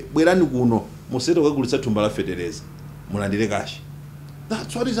munda mulibe bwerani kuno musete kugulitsa thumba la fertilizer mulandire kashi.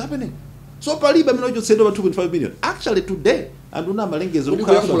 That's what is happening. So palibe amene ochotsedwa pa 2.5 million actually today anthu na malengezo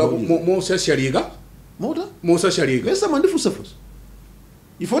kukhala mosashaliga mota mosashaliga pesa mandifusa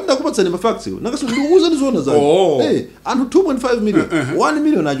ifo ndakupatsani mafacts nakaso ndikuuza ndizoona za anthu 2.5 million 1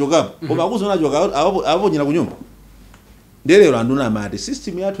 million achokapo koma akuzona achoka avonyera kunyumba ndelero anthu na amati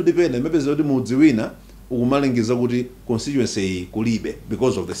system yathu depende mapeza kuti mudzi wina ukumalengeza kuti constituency iyi kulibe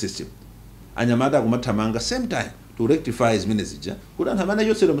because of the system anyamata akumathamanga same time to rectify zimene zija kuti anthu amene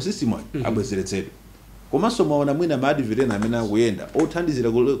achotsedwa mu system abwezeretsedwe komanso maona mwina maadverena amene akuyenda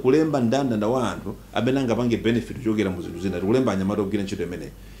othandizira kulemba ndandanda wa anthu amene angapange benefit chokera mu zinthu zina tikulemba anyamata ogwira ntchito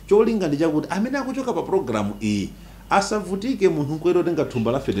imeneyi cholinga ndi chakuti amene akuchoka pa programu iyi asavutike munthu nkwero otenga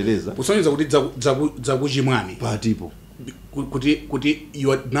thumba la fertilizer kusonyeza kuti dzakuchimwani patipo kuti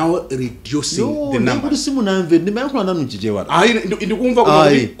you are now reducing the number kuti simunamve ndimayankhula nanu mchichewa ndikumva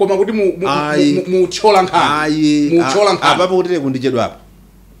koma kuti muchola nkhani apapo kuti kundichedwapo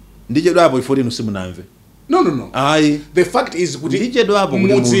ndichedwapo ifoti inu simunamve no the fact is kuti ndichedwapo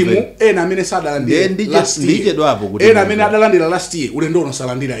kuti mudzimu ena amene sadalandire last year ndichedwapo kuti ena amene adalandira last year ulendo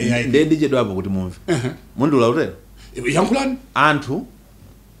unosalandira AI ndichedwapo kuti mumve mundula utero yankhulani anthu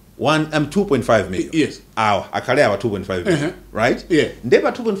 2.5 million. Yes. Akhale awa 2.5 million. Right? Yeah. Ndepa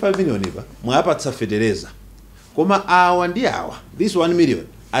 2.5 million ipa mwapatsa fertilizer. Koma awa ndi awa. This 1 million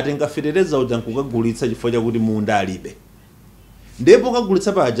atenga fertilizer ujankukagulitsa chifukwa chakuti munda alibe. Ndipo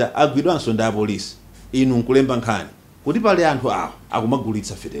kagulitsa paja agwidwanso ndi apolisi. Inu nkulemba nkhani. Kuti pali anthu awa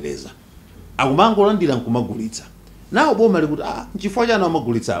akumagulitsa fertilizer. Akumangolandira nkumagulitsa. Nawo boma likuti nchifukwa chani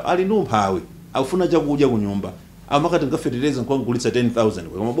amagulitsa ali ndi umphawi. Akufuna chakudya ku nyumba. Amakatenga fertilizer nkugulitsa 10,000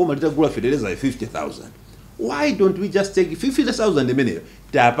 koma boma litagula fertilizer 50,000. Why don't we just take 50,000 imeneyo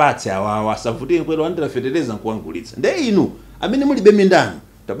tapatse awawa savutike kwero andira fertilizer nkugulitsa nde inu amene mulibe mindano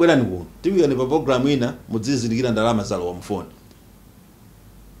tabwerani kuno tiwikane pa program ina mudzizindikira ndalama zalo mu phone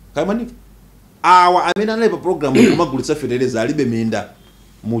kama ni awa amene anali pa program kumagulitsa fertilizer alibe minda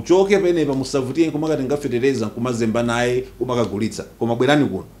muchoke penepa musavutike kumakatenga fertilizer kumazemba naye kumakagulitsa koma bwerani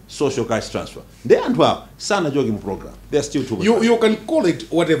kuno social cash transfer nde anthu awa sana choke mu program they are still too you can call it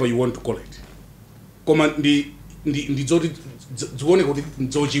whatever you want to call it koma ndi zoti zione kuti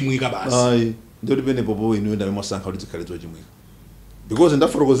nzochimwika basi ndoti penepo po inu ndawe mosankha kuti zikhale zochimwika because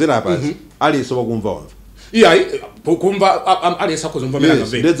ndafotokozera apa ali so wakumva wamva kumva ali sakhoza mva mena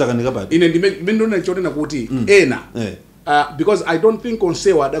ndedza kanika pati ine ndimendona chotena kuti ena because I don't think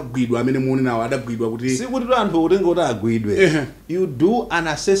onsewa adagwidwa amene muone nawo adagwidwa kuti sikuti anthu utenga kuti agwidwe you do an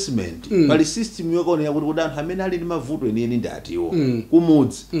assessment pali system yokone yakuti kuti anthu amene ali ndi mavuto eni ndi atiwo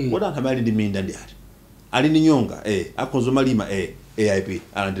kumudzi kuti anthu amene ali ndi minda ndi ati ali ndi nyonga akhoza malima AIP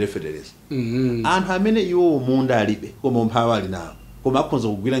alandire fertilizer anthu amene iwo munda alibe koma umphawi ali nawo koma akhoza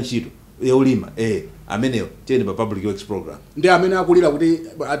kugwira ntchito yaulima ameneyo tiyeni pa public works program ndi amene akulira kuti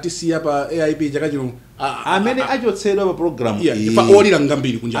atisiya pa AIP chaka chino amene achotsedwa pa program ifa olira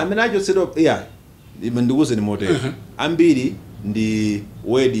ngambiri kunja amene achotsedwa ndikuze ni motero ambiri ndi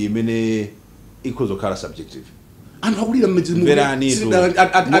word imene ikhoza kukhala subjective anthu akulira mmedzi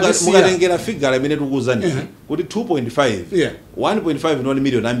mukatengera figure imene tikuzani kuti 2.5 1.5 ndi 1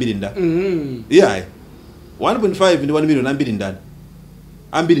 million ambiri nda 1.5 ndi 1 million ambiri ndani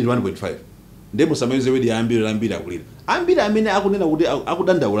ambiri ndi 1.5 ndemo samayuze wedi ambiri akulira ambiri amene akunena kuti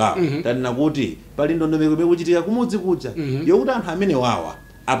akudandaula tanena kuti pali ndondomeko bekuchitika kumudzi kuja yokuti anthu amene wawa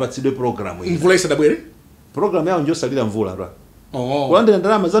apatsidwe program iyi mvula isadabwere program yawo njosalira mvula ra kulandira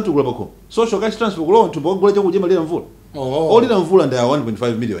ndalama za mtukula pakho social cash transfer kulowa ntumba kugula chakudya malira mvula olira mvula ndi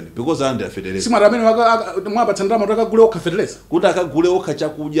 1.5 million because under fertilizer simara amene mwapatsa ndalama kuti akagule okha fertilizer kuti akagule okha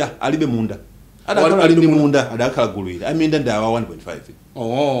chakudya alibe munda ali munda adakhala gulwira aminda ndi awa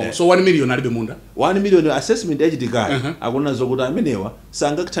 1.5 so 1 million alibe munda 1 million assessment yachitikaya akuna zokuti amenewa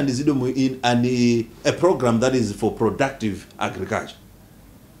sangakuthandizidwe mu a program that is for productive agriculture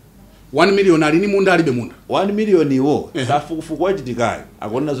 1 million ali ni munda alibe munda 1 million iwo kafukufuku wachitikaya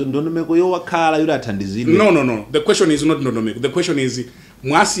akuna zo ndondomeko yo wakhala yoti athandizidwe no the question is not ndondomeko the question is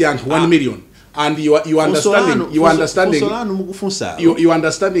mwasi anthu 1 million and you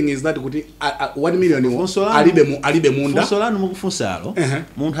understanding is that kuti 1 million alibe munda funsolano mukufunsalo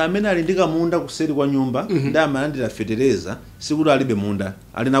munthu amene ali ndika munda kuseri kwa nyumba ndamalandira fertilizer sikuti alibe munda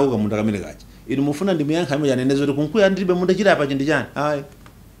ali nawo kamunda kamene kachi inu mufuna ndimuyankha amene yaneneza kuti kunkuya ndilibe munda chira apa chindi chani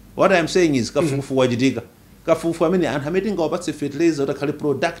what I am saying is kafukufuku wachitika kafufu amene anthu amene tingawapatse fertilizer kuti akhale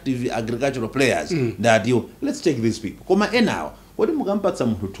productive agricultural players ndatiwo. Let's take these people. Koma enawo kodi mukampatsa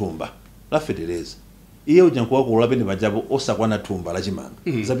munthu thumba la fertilizer iye ujankuwa kulola pene pajapo osakwana thumba la chimanga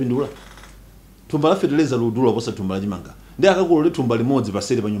zapindula. Thumba la fertilizer ludula posa thumba la chimanga ndi akakulola thumba limodzi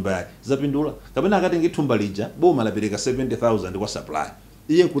paseri pa nyumba yake zapindula. Kapena akatenge thumba lija boma lapereka 70,000 kwa supply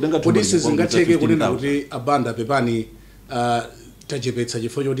iye kutenga thumba lija zingateke kunena kuti abanda pepani tajepetsa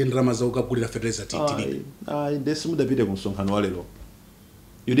chifukwa choti ndalama zaukagulira fertilizer titilibe. Ndesi mudapite ku msonkhano wa lero.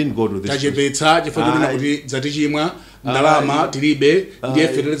 You didn't go to this. Tajepetsa chifukwa choti kuti zatichimwa ndalama tilibe ndiye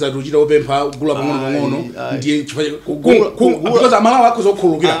fertilizer tuchita opempha kugula pang'ono ndiye because amalawa akho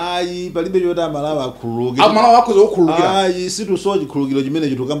zokhululukira. Palibe choti amalawa akhululukira. Amalawa akho zokhululukira. Situso chikhululukiro chimene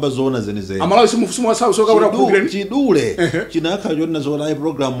chitukamba zoona zenizeni. Amalawa simufumu wasasoka kuti akhululukire. Chidule chinakhala choti nazoona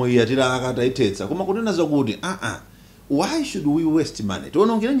program iyi atira akataitetsa koma kunena zakuti why should we waste money?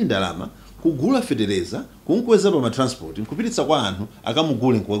 Tionongera ndalama kugula fertilizer kunkweza pa transport nkupititsa kwa anthu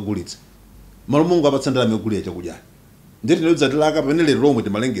akamugule nkugulitsa. Malo Mungu apatsa ndalama yogulira chakudya. Ndeti lero zatilaka pamene lero lomwe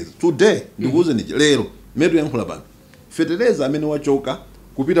timalengeza. Today ndikuuze ndi lero medu yankhula pano. Fertilizer amene wachoka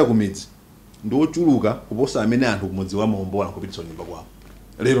kupita ku midzi ndi ochuluka kuposa amene anthu kumudzi wa maombola nkupititsa nyumba kwawo.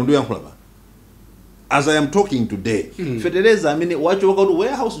 Lero ndi yankhula pano. As I am talking today, fertilizer amene wachoka kuti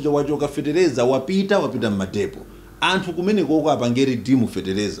warehouse wachoka fertilizer wapita mmadepo. Anthu kumene koko apangeri dimu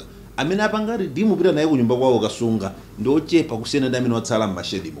fertilizer amene apangari dimu pita naye kunyumba kwawo kasunga ndochepa kusiyana ndi amene watsala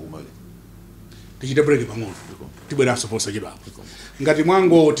mmashedi mukumale. Tichite break pang'ono tibweranso posa chidwapo. Ngati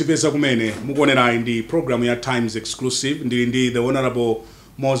mwango tipeza kumene mukuonera ndi program ya Times Exclusive ndili ndi the Honorable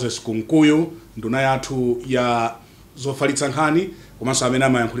Moses Kunkuyu nduna yathu ya zofalitsa nkhani komanso amene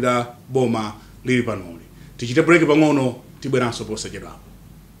amayankhulira boma lili panoli. Tichite break pang'ono tibweranso posa chidwapo.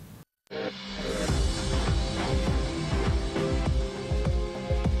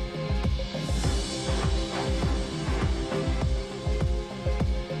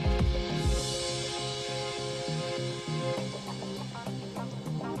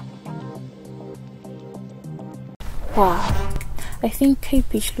 Wow, I think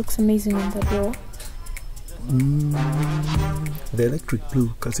K-Pitch looks amazing on that wall. The electric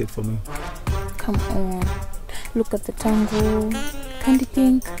blue cuts it for me. Come on, look at the tango, candy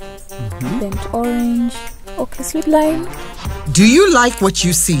pink, bent orange, okay, sweet lime. Do you like what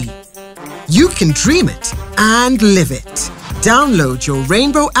you see? You can dream it and live it. Download your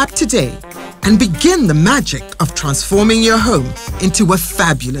Rainbow app today and begin the magic of transforming your home into a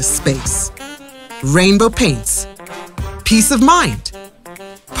fabulous space. Rainbow Paints. Peace of mind.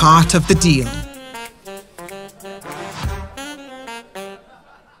 Part of the deal.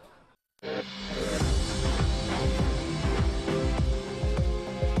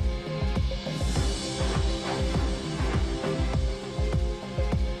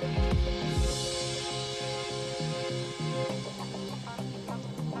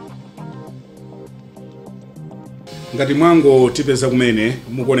 Ngati mwango tipeza kumene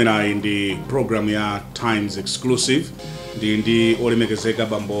mukuonera ndi program ya Times Exclusive ndi olemekezeka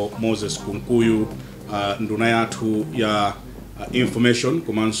bambo Moses Kunkuyu nduna yathu ya information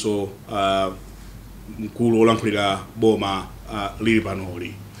komanso mkulu olankhulira boma lili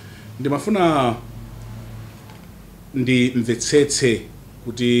panoli. Ndimafuna ndi mvetsetse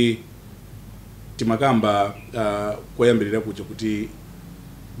kuti timakamba koyambirira kuja kuti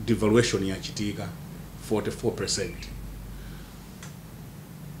devaluation yachitika 44%.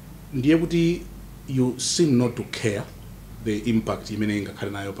 Ndiye kuti you seem not to care the impact imene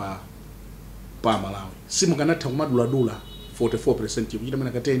ingakhale nayo pa Malawi. Simukanatha kumadula 44% kuchita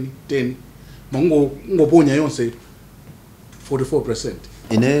mana ka 10 ngoponya yonse 44%.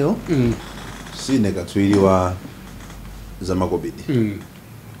 Ineyo sine katswiri wa za makobidi.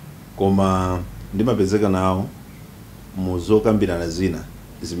 Koma ndimapezeka nawo muzokambirana zina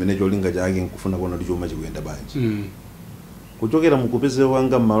zimene cholinga chake nkufuna kuona kuti chuma chikuyenda bwanji. Kuchokera mukupezeka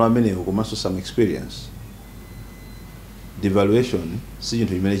wanga mmalo amenewo komanso some experience. Devaluation si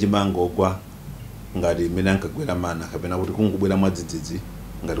chinthu chimene chimangogwa ngati imene ankagwera mana kapena kuti kungubwera mwadzidzidzi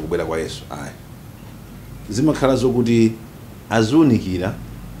ngati kubwera kwa Yesu. Ayi. Zimakhala zokuti azunikira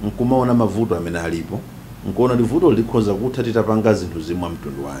nkumaona mavuto amene alipo nkuona kuti vuto likhoza kutha titapanga zinthu zimwe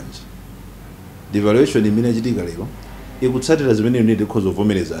mtundu wanji. Devaluation imene yachitika lero ikutsatira zimene unit ikhoza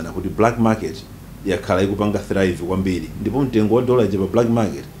kuvomerezana kuti black market yakhala ikupanga thrive kwambiri ndipo mtengo wa dollar pa black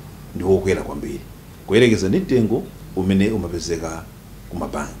market ndi wokwera kwambiri kuyerekeza ndi mtengo umene umapezeka ku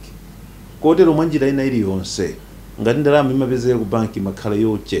mabanki. Kotero mwanjira ina iliyonse ngati ndalama imapezeka ku banki makhala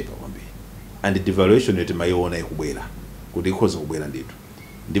yochepa kwambiri and devaluation yoti mayiona ikubwera kuti ikhoza kubwera ndithu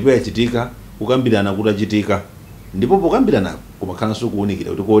ndipo yachitika kukambirana kuti achitika ndipo pokambirana kumakhalanso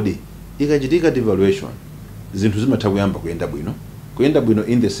kuwunikira kuti kodi ikachitika devaluation zinthu zimatha kuyamba kuyenda bwino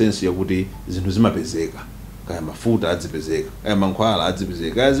in the sense yakuti zinthu zimapezeka, kaya mafuta adzipezeka, kaya mankhwala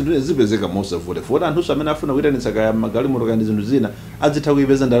adzipezeka, kaya zinthu zipezeka mosavuta. Futi anthu amene afuna kuyitanitsa kaya magalimoto kandi zinthu zina adzitha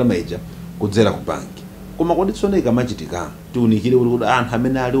kuyipeza ndalama ija kudzera ku banki. Koma konditsoneka machitika tiunikire kuti anthu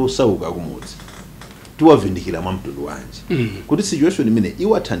amene ali osauka kumudzi tiwavindikira mwa mtundu wanji, kuti situation imene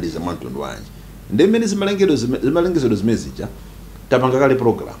iwathandiza mwa mtundu wanji. Ndi mmene zimalengezero zimezija tapanga kale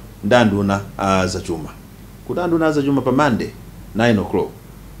program ndanduna zachuma, kuti anduna zachuma pa Monday 9 o'clock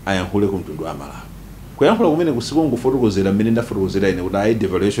ayankhule ku mtundu wa Malawi. Kuyankhula kumene kusiku ngufotokozera mmene ndafotokozera ine kuti ayi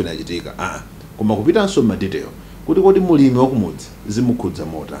devaluation yachitika, koma kupitanso ma detail kuti kodi mulimi wakumudzi zimukhudza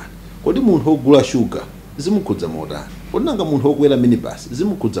motani, kodi munthu wogula sugar zimukhudza motani, kodi nanga munthu wokwera minibus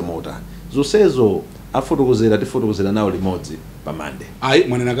zimukhudza motani. Zonsezo tifotokozera nawo limodzi pa Monday. Ayi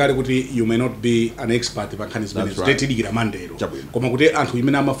mwanena kale kuti you may not be an expert pa nkhani zimene zitidikira Mandelo, koma kuti anthu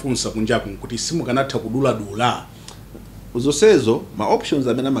imene amafunsa kunjaku kuti simukanatha kudula zonsezo ma options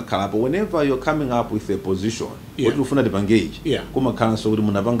amene amakhalapo whenever you're coming up with a position kuti ufuna tipangeji, kumakhalanso kuti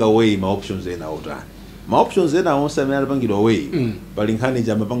munapanga way ma options ena otani. Ma options ena onse amene alipangidwa way pali nkhani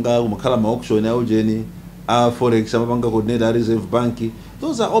ja mapanga kumakhala ma auction ya ujeni forex amapanga coordinator reserve bank.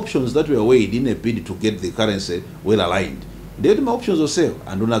 Those are options that were weighed in a bid to get the currency well aligned. Ndeti ma options onsewo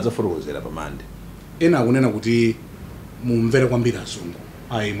anduna adzafotokozera pa Monday. Ena akunena kuti mumvere kwambiri azungu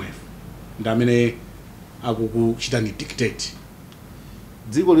IMF ndi amene akukuchitani dictate.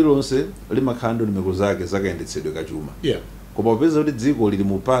 Dziko lilonse limakhala ndi ndondomeko zake zakayendetsedwe kachuma. Koma popeza kuti dziko lili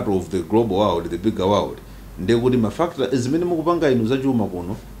mu part of the global world, the bigger world, ndi kuti mafactor zimene mukupanga inu zachuma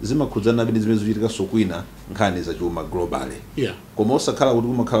kuno zimakhudzana ndi zimene zikuchitika sokwina nkhani zachuma globally. Koma osakhala kuti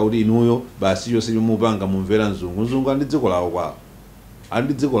kumakhala kuti inuyo basi yonse mupanga mumvera mzungu ali ndi dziko lawo kwawo, ali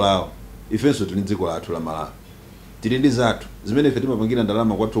ndi dziko lawo, ifenso tili dziko lathu la Malawi, tili ndi zathu zimene ife timapangira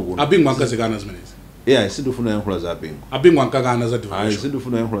ndalama kwathu kuno. Abingu ankazikana zimenezi. Sindifuna yankhula za abingu. Abingu ankakana za devaluation.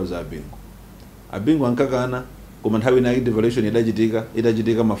 Sindifuna yankhula za abingu ankakana. Koma nthawi ina devaluation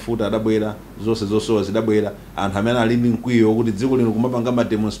idachitika mafuta adabwera, zonse zosowa zidabwera, anthu amene alimi mkwiyo kuti dziko lino kumapanga ma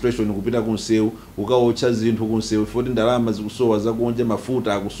demonstration kupita kunsewu ukaotcha zinthu kunsewu foti ndalama zikusowa zakunja,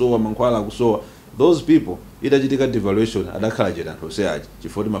 mafuta akusowa, mankhwala akusowa. Those people idachitika devaluation adakhala chete anthu onse aja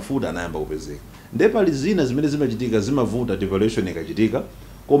chifoti mafuta anayamba kupezeka. Nde pali zina zimene zimachitika zimavuta devaluation ikachitika,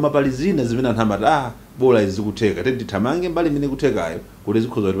 koma pali zina zimene anthu amati bola izikutheka tithamange mbali imene kuthekayo kuti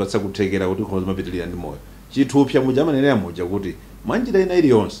zikhoza kutipatsa kuthekera kuti khoza mapitilira ndi moyo. Chithupsa muja manenera muja kuti mwanjira ina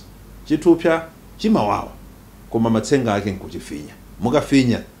iliyonse chithupsa chimawawa koma matsenga ake nkuchifinya,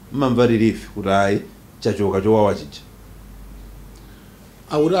 mukafinya mmamva relief kuti ayi chachoka chowawa chicha.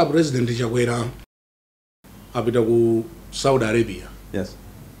 Awuda president Chakwera apita ku Saudi Arabia.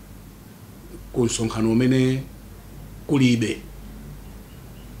 Ku msonkhano umene kulibe.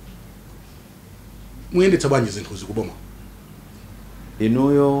 Muyendetsa bwanji zinthu zikuboma?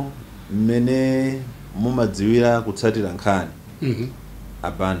 Inuyo mmene mumadziwira kutsatira nkhani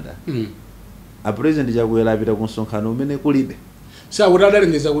Banda. A president Chakwera apita ku msonkhano umene kulibe. Sakuti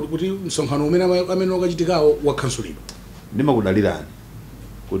adalengeza kuti msonkhano umene amene wakachitikawo wakhansulidwa. Ndimakudalirani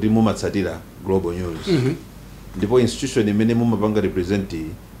kuti mumatsatira global news. Ndipo institution imene mumapanga represent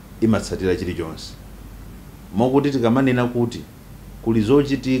imatsatira chilichonse. Mokuti tikamanena kuti kuli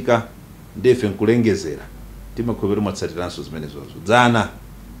zochitika ndefe nkulengezera timakhopera mwatsatiranso zimene zozo. Dzana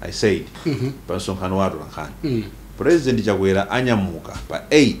I said pa msonkhano watu lankhani President Chakwera anyamuka pa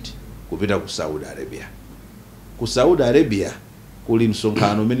 8 kupita ku Saudi Arabia. Ku Saudi Arabia kuli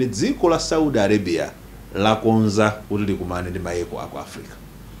msonkhano umene dziko la Saudi Arabia lakonza kuti likumane ndi mayiko aku Africa.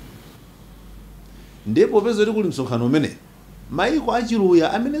 Ndipo peza kuti kuli msonkhano umene mayiko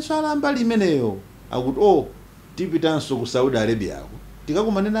achiluya amene salamba limeneyo akuti tipitanso ku Saudi Arabia ako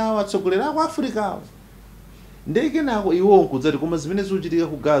tikakumane nawo atsogoleri aku Africa. Ndeke nako iwo nkudzati koma zimene zikuchitika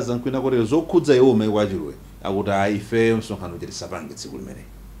ku Gaza nkwina kotero zokhudza iwo mayiko achiluya akuti ife msonkhano tilisapange tsiku limene.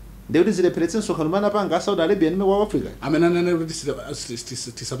 Ndiye kuti zilepheretse msonkhano mana panga Saudi Arabia ndi mayiko aku Africa. Amene anene kuti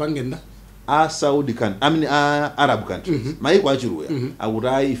tisapange nda Saudi country, Arab countries, mayiko achiluya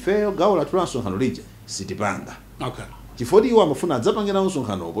akuti ife gawo lathu la msonkhano lija sitipanga. Chifoti iwo amafuna adzapangira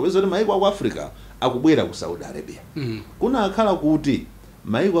msonkhano popeza kuti mayiko aku Africa akubwera ku Saudi Arabia. Kuna akhala kuti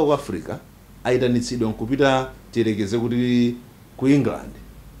mayiko aku Africa aitanitsidwa nkupita tirekeze kuti ku England.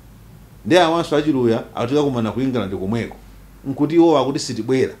 Ndi awanso achiluya atika kumana ku England komweko. Nkuti iwo akuti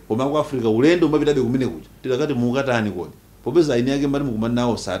sitibwera koma ku Africa ulendo umapitabe kumene kuja. Tikakati mukatani kodi. Popeza ine yake mbali mukumana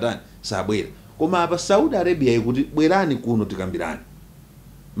nawo satani sabwera. Koma apa Saudi Arabia ikuti bwerani kuno tikambirani.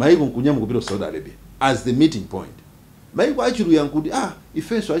 Mayiko nkunyamuka kupita ku Saudi Arabia as the meeting point. Mayiko achiluya nkuti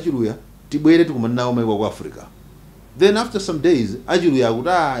ifenso achiluya tibwere tikumana nawo mayiko ku Africa. then after some days achiluya akuti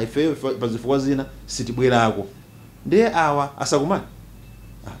ife pazifukwa zina sitibwerako ndiye awa asakumana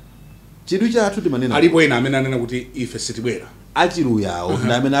chidu chathu timanena alipo ena amene anena kuti ife sitibwera achiluyawo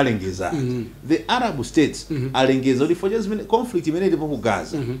ndi amene alengeza the Arab states alengeza kuti for just conflict imene ilipo ku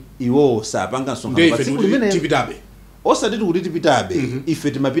Gaza iwo sapanga nsonkhano tipitabe osati kuti tipitabe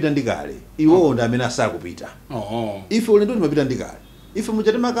ife timapita ndikale iwo ndi amene asakupita ife ulendo timapita ndikale ife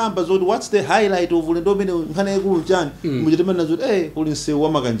muchati makamba zoti what's the highlight of ulendo umene nkhani yakulu chani muchati manena zoti kuli msewu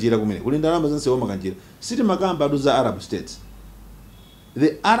wa makanjira kumene kuli ndalama za msewu wa makanjira siti makamba adu za Arab states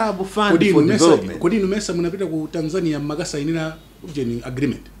the Arab Fund for Development. Kodi inu mesa munapita ku Tanzania makasainira ujeni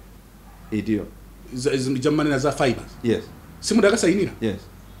agreement itiyo jamani za fibers yes simudakasainira yes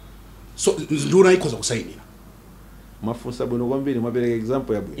so nduna ikoza kusainira mafusa bwino kwambiri mwapereka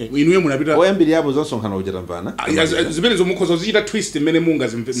example yabwino inuye munapita oyambiri yapo zonsonkhana kuchatamvana zimene zomukhoza zichita twist mmene munga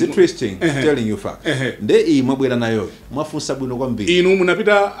si twisting telling you fact nde iyi mwabwera nayo mwafusa bwino kwambiri inu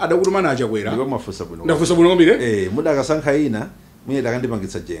munapita adakutumana achakwera ndipo mwafusa bwino ndafusa bwino kwambiri mudakasankha ina mwine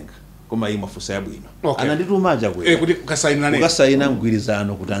takandipangitsa jenga koma iyi mwafusa yabwino anandituma achakwera kuti kukasaina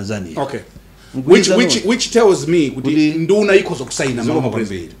mgwirizano ku Tanzania okay which tells me kuti nduna ikoza kusaina mama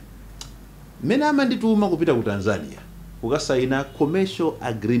president mena amandituma kupita ku Tanzania kukasaina commercial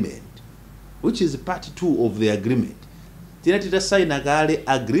agreement which is part 2 of the agreement titasaina kale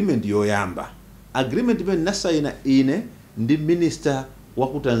agreement yoyamba agreement imene nasaina ine ndi minister wa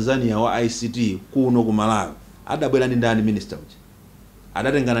ku Tanzania wa ICT kuno ku Malawi adabwera ndi ndani minister uja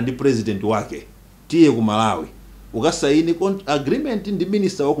adatengana ndi president wake tiye ku Malawi ukasaini agreement ndi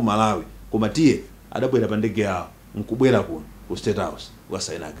minister wa ku Malawi koma tiye adabwera pa ndege yawo nkubwera kuno ku State House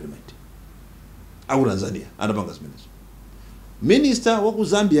ukasaina agreement aku Tanzania anapanga zimenezo minister wa ku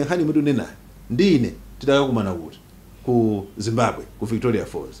Zambia nkhani mwetu nena ndine titakakumana kuti ku Zimbabwe ku Victoria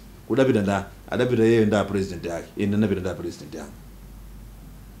Falls kudapita adapita yeye nda president yake ine ndapita nda president yangu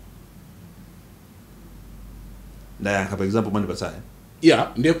ndayankha for example mani pasaya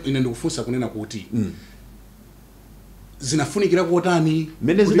ndiye ine ndikufunsa kunena kuti zinafunikira kuotani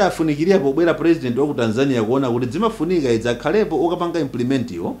mene zinafunikira pobwera president wa ku Tanzania kuona kuti zimafunika idzakhalepo okapanga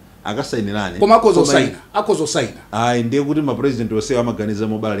implement iwo akasainirane koma akozosaina ndiye kuti ma president ose amaganiza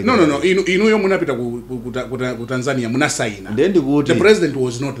mobali no inuyo munapita ku Tanzania munasaina ndiye ndikuti the president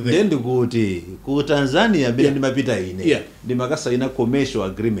was not there ndiye ndikuti ku Tanzania bene ndimapita ine ndimakasaina commercial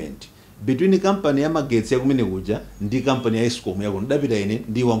agreement between company ya magetsi yakumene kuja ndi company ya Eskom yako ndapita ine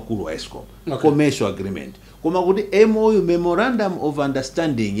ndi wamkulu wa Eskom commercial agreement koma kuti MOU memorandum of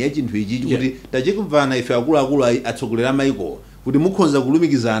understanding ya chinthu ichi kuti tachikumvana ife akulu atsogolera maiko kuti mukhonza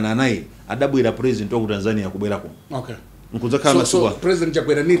kulumikizana naye adabwera president wa ku Tanzania kubwera kuno nkuzakhala masuku so president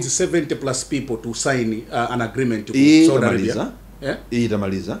Chakwera needs 70 plus people to sign an agreement to Saudi Arabia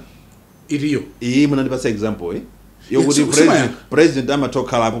itamaliza iliyo munandipatsa example yokuti president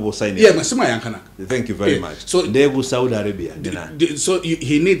amatokhala apo po sign masima yankana thank you very much so ndiye ku Saudi Arabia so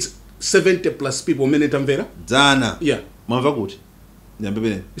he needs 70 plus people mene tamvera dzana mwamva kuti nyambe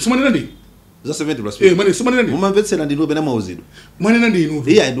bene simanena ndi za 70 plus people mane simanena ndi mumamvetsera ndinu pena mauzidwe mwanena ndi inu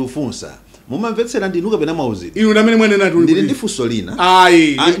ndiufunsa mumamvetsera ndinu kapena mauzidwe inu ndamene mwanena ndi ndili ndi funso lina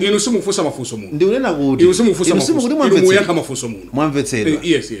inu simufunsa mafunso muno ndiunena kuti inu simufunsa mafunso inu muyankha mafunso muno mwamvetsedwa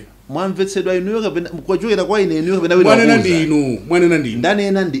yes mwamvetsedwa inuyo kapena kwachokera kwa ine inuyo kapena mwanena ndi inu mwanena ndi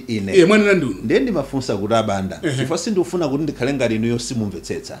ndanena ndi ine mwanena ndi inu ndiye ndimafunsa kuti abanda chifukwa sindifuna kuti ndikhale ngati inuyo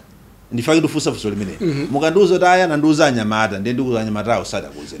simumvetsetsa ndifake ndifunsa funso limene mukandiuza kuti aya nandiuza anyamata ndiye ndikuza anyamata awo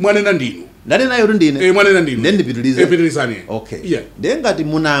sadakuze mwanena ndi inu ndanena yo ndine mwanena ndi inu ndiye ndipitilize pitirizani okay ndiye ngati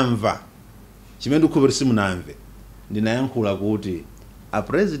munamva chimene ndikukhulupirira simunamve ndinayankhula kuti a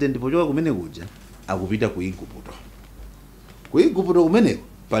president pochoka kumene kuja akupita ku Igupto kumeneko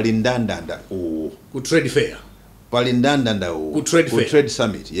pali ndandanda ku trade fair pali ndandanda ku trade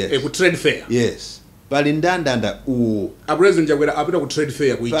summit ku trade fair pali ndandanda a president Chakwera apita ku trade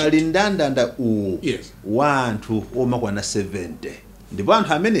fair ku Egypt pali ndandanda wanthu omakwana 70 ndipo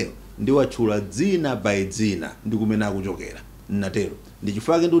anthu amenewo ndi watchula dzina by dzina ndi kumene akuchokera natero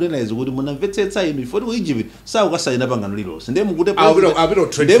ndichifukwa ndikunena izi kuti munamvetsetsa inu chifukwa ku Egypt sakukasaina pangano lilonse ndiye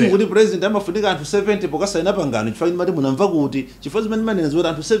mukuti president amafunika anthu 70 pokasaina pangano chifukwa ndimati munamva kuti chifukwa zimene maneneza kuti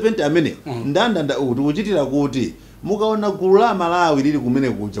anthu 70 amene ndandanda tikuchitira kuti mukaona gulu la Malawi lili kumene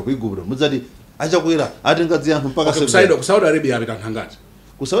kuja ku Igupto mudzati achakwera atenga anthu mpaka ku Saudi Arabia apita anthu angati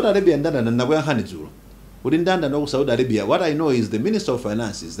ku Saudi Arabia ndandanda ndakuyankhani dzulo kuti ndandanda ku Saudi Arabia what I know is the Minister of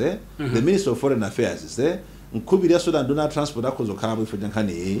Finance is there the Minister of Foreign Affairs is there nkubiri yasoda ndona transport akhozokhala bwifo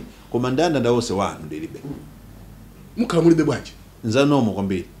jankhani koma ndandanda wose wanu ndilibe mukhala mulibe bwanji nzanomo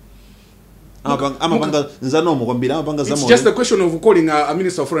kwambiri amapanga nzanomo kwambiri amapanga It's just a question of calling a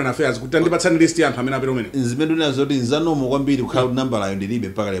minister of foreign affairs kuti ndipatsani list ya anthu amene apita umene. Zimene ndinazo kuti nzanomo kwambiri kukhala number layo ndilibe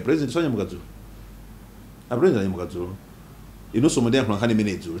mpaka le president sonyamuka dzulo. A president anyamuka dzulo. Inonso mudi yankhula nkhani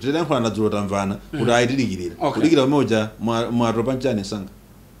imene dzulo. Titayankhula na dzulo tamvana kuti ayidilikirira. Kudikira pamoja mwatopa nchani sanga.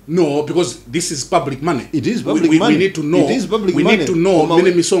 No, because this is public money. It is public money. We need to know. It is public we money. need to know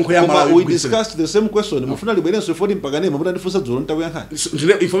mene misonko ya Malawi. We discussed the same question. Mufuna libwerenso 40 mpaka nemo mutandifunsa dzulo ntakuyankhani.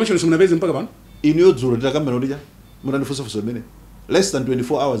 Information simunapeza mpaka pano? Iniyo dzulo titakambana kuti mutandifunsa funso mene. Less than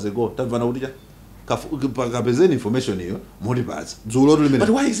 24 hours ago tamvana kuti kapezeni information hiyo mutipatsa dzulo to limene.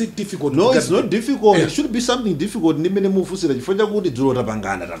 But why is it difficult? No, it's not difficult. It should be something difficult nimene mufusira chifukwa chakuti dzulo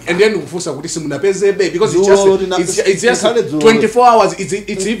tapangana tamvana. And then kufunsa kuti simunapeze because it's just 24 hours.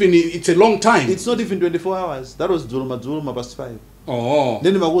 It's a long time. It's not even 24 hours. That was dzulo past 5. Oh.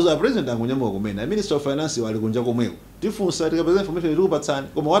 Then makuza president angunyamuka kumene. Minister of Finance wali kunja komweko. Tifunsa tikapeza information ikupatsani.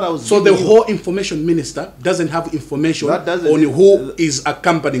 Koma what I was So the whole information minister doesn't have information on who is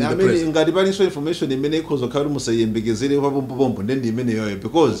accompanying the president. Ngati paniso information imene ikhoza khala musayembekezere papompo ndi imene yoyo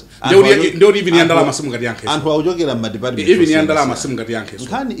because ndio even yandala masimu ngati yankhe. Anthu akuchokera ma department. Even yandala masimu ngati yankhe.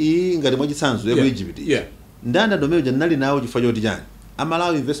 Nkhani iyi ngati mwachitsanzo ya ku Egypt. Yeah. Ndanda domeja nali nawo chifukwa choti chani.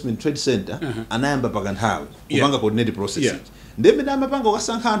 Malawi Investment Trade Center anayamba pakanthawi kupanga coordinated process. Ndembe amapanga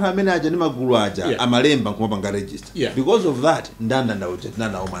ukasankha anthu amene aja ndi magulu aja amalemba kumapanga register. Because of that ndanda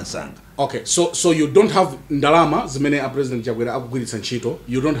nawo mansanga. Okay, so you don't have ndalama zimene a president chakwera akugwiritsa ntchito.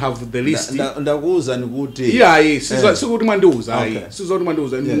 You don't have the list. Ndakuuza nikuti sikuti mwandiuza sizoti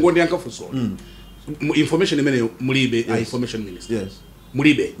mwandiuza ngondi yankafunso. Information imene mulibe information minister. Yes.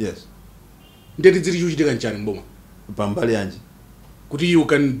 Mulibe. Yes. Ndeti zili chuchitika nchani mboma? Pambali yanji. Kuti you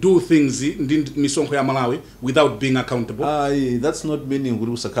can do things ndi misonko ya Malawi without being accountable. That's not meaning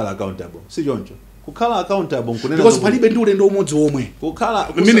kuti usakhala accountable. Si choncho. Kukhala accountable nkunena because palibe ndi ulendo umodzi omwe. Kukhala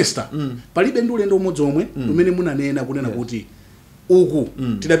minister. Palibe ndi ulendo umodzi omwe umene munanena kunena kuti uku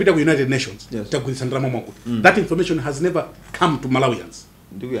tidapita ku United Nations tagwiritsa ndalama mwakuti. That information has never come to Malawians.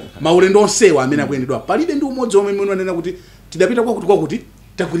 Maulendo onsewa amene akuyendedwa palibe ndi umodzi omwe munanena kuti tidapita kwakuti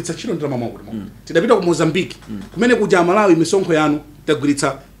tagwiritsa ntchito ndalama mwakuti. Tidapita ku Mozambique kumene kuja Malawi misonko yanu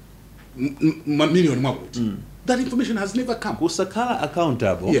tagwiritsa mamiliyoni mwakuti. That information has never come. Kusakhala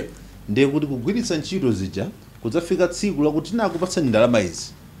accountable ndiye kuti kugwiritsa ntchito zija kudzafika tsiku lakuti nakupatsani ndalama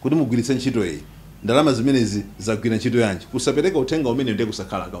izi kuti mugwiritse ntchito iyi ndalama zimenezi zagwira ntchito yanji kusapereka uthenga umene ndiye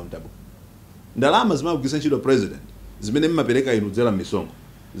kusakhala accountable. Ndalama zimagwiritsa ntchito president zimene mmapereka inu dzera misonko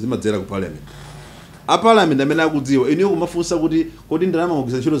zimadzera ku parliament. A parliament amene akudziwa iniyo kumafunsa kuti kodi ndalama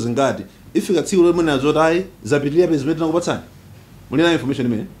mugwiritsa ntchito zingati ifika tsiku lomwe nazo tayi zapitirira pa zimene tinakupatsani. Mulina information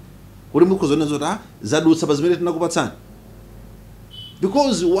imene kuti mukhozaona zoti zadutsa pa zimene tinakupatsani.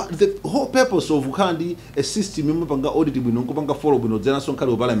 Because the whole purpose of ukandi a system imapanga audit bwino nkupanga follow bwino dzera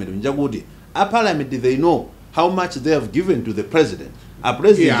sonkhali parliament njakuti a parliament they know how much they have given to the president. A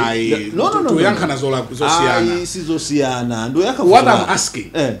president no yankana zosiyana sizosiyana ndo yaka. What I'm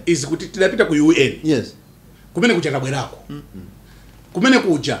asking is kuti tidapita ku UN. Yes. Kumene kuja tabwerako. Kumene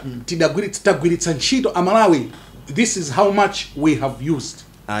kuja tidagwiritsa ntchito a Malawi. This is how much we have used.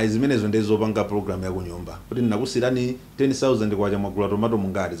 Zimenezo ndezopanga program ya kunyumba kuti ndinakusirani 10,000 kwacha mwagula tomato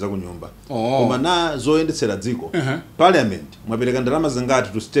mungati za kunyumba. Koma na zoyendetsera dziko parliament mwapereka ndalama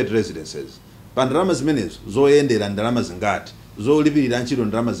zingati to state residences. Pa ndalama zimenezo zoyendera ndalama zingati zolipirira ntchito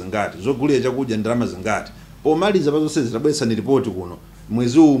ndalama zingati zogulira chakudya ndalama zingati pomaliza pazonse zitabweretsani report kuno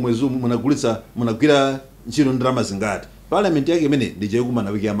mwezi munagwira ntchito ndalama zingati. Parliament yake imene ndiye kumana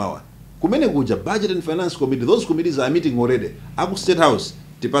wiki ya mawa kumene kuja budget and finance committee. Those committees are meeting already aku state house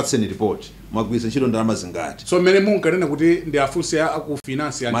tipatseni report mwagwiritsa ntchito ndalama zingati. So mene munkanena kuti ndi afunsi ya aku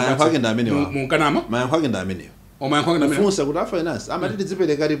finance ya mayankho ake ndi amene munkanama mayankho ake ndi amene mayankho ake ndi amene funsa kuti a finance amatiti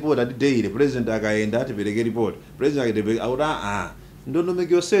zipereka report ati daily president akayenda atipereke report president akatipereka auta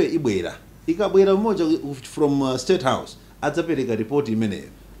ndondomeko yonse ibwera ikabwera mmoja from state house adzapereka report imeneyo.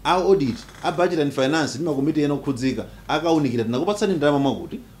 Our audit, a budget and finance, ndi makomiti eno kukhudzika akaunikira tinakupatsani ndalama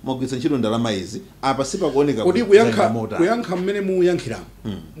mwakuti mwagwiritsa ntchito ndalama izi apa sipa kuoneka kuti kuyankha mmene muyankhira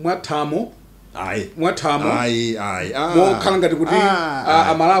mwathamo mokhala ngati kuti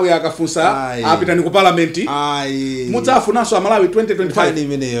Malawi akafunsa apitani ku parliament mudzafunanso Malawi 2025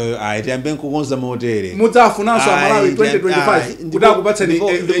 imeneyo tiyambe nkukonza motere mudzafunanso Malawi 2025 kuti akupatsani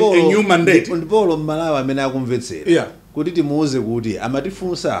a new mandate. Ndipolo Malawi amene akumvetsera kuti timuuze kuti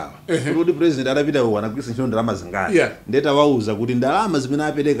amatifunsa kuti president atapita wanagwiritsa ntchito ndalama zingati ndeta wauza kuti ndalama zimene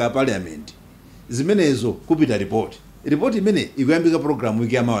apereka parliament zimenezo kupita report imene ikuyambika program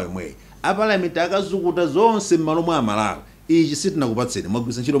wiki ya mawa yomwe a parliament akazukuta zonse m'malo mwa Malawi ichi sitinakupatseni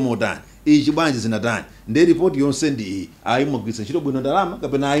mwagwiritsa ntchito motani ichi bwanji zinatani ndi report yonse ndi iyi ayi mwagwiritsa ntchito bwino ndalama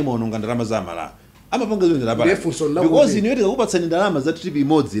kapena ayi mwaononga ndalama za Malawi amapanga zimene ndalama because inu yoti kakupatsani ndalama za trip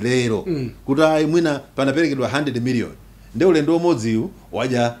imodzi lero kuti ayi mwina panaperekedwa 100 million ndi ulendo umodziwu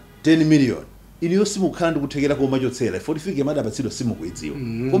wadya 10 million inu yonse mukhala ndikuthekera koma chotsera ifoti figure imene apatsidwa simukuidziwa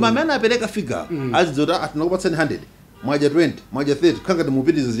koma amene apereka figure azidzota atinakupatsani 100 mwadya 20 mwadya 30 khangati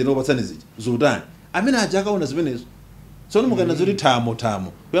mupitiriza zina kupatsani zija zutani amene aja akaona zimenezo tsono mukana zoti thamo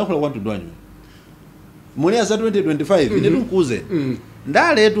kuyankhula kwa mtundu wanyu muli za 2025 ine tunkuze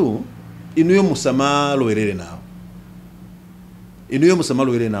ndaletu inuyo musamalowerere nawo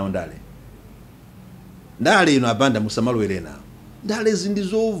ndale ino abanda musamalowerere nawo ndale zindi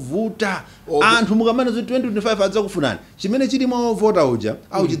zovuta anthu mukamana zoti 2025 adzakufunani chimene chili mwa vota uja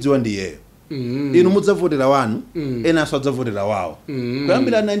auchidziwa ndi iyeyo inu mudzavotera wanu ena aso adzavotera wawo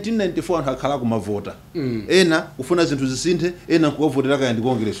kuyambira 1994 anthu akhala kumavota ena kufuna zinthu zisinthe ena nkuvotera kaya ndi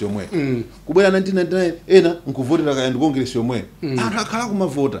Congress yomwe kubwera 1999 ena nkuvotera kaya ndi Congress yomwe anthu akhala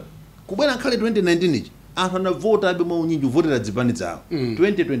kumavota kubwera nkhale 2019 ichi anthu anavota abe maunyinji uvotera dzipani zawo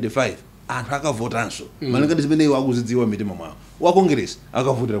 2025 anthu akavotanso malinga ndi zimene iwo akuzidziwa mitima mwawo wa Congress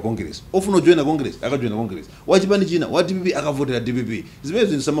akavotera Congress ofuna kujoina Congress akajoina Congress wachipani china wa DPP akavotera DPP zimene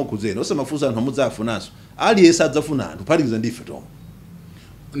zinsamakhuzeni osamafunsa anthu amudzafunanso aliyense adzafuna anthu phatikiza ndife tomwe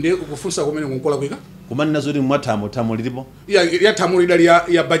ndi kufunsa kumene kunkola kwika kumani nazoti mwathamo lilipo ya thamo lidali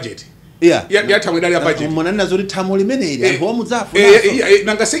ya budget ya thamo lidali ya budget mwana nazoti thamo limeneli anthu amudzafunanso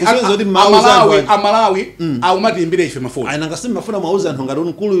nanga si Malawi aumatiimbira ife mafoni ayi nanga si mafuna mauza anthu ngati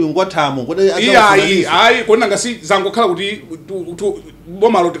mkulu uyu ngwathamo kodi ayi kodi nanga si zangokhala kuti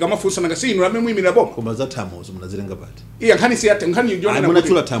bomalo tikamafunsa nanga si inu amene muyimira bomba koma za thamo munazilenga pati nkhani si nkhani yona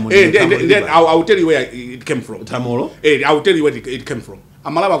munachula thamo I'll tell you where it came from thamolo I'll tell you where it came from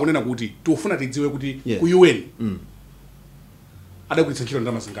Amalawi akunena kuti tufuna tidziwe kuti ku UN adagwiritsa ntchito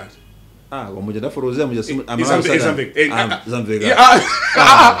ndalama zingati wamuja daforozera muja simu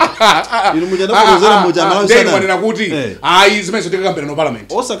inu muja daforozera muja Malawi sana ndenga kuti ayi zimene zotekakambira no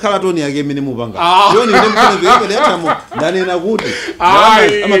parliament osakhala toni yake imene mupanga yoni ine mfuna vekele yatamo ndanena kuti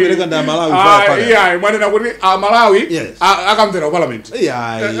amapereka nda Malawi ayi mwanena kuti Malawi akamvera no parliament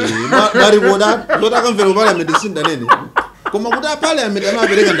ayi mari boda zota akamvera no parliament sindanene koma kuti parliament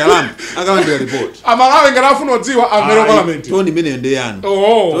amapereka ndalama akalandira report Malawi ngati afuna kudziwa amvera parliament toni imene ndi yanu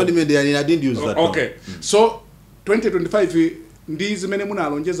toni imene yani I didn't use that okay so 2025 ndi zimene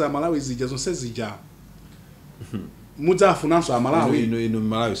munalonjeza Malawi zija zonse zija mudzafunanso Malawi inu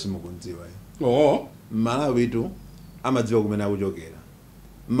Malawi simukundziwa Malawi tu amadziwa kumene akuchokera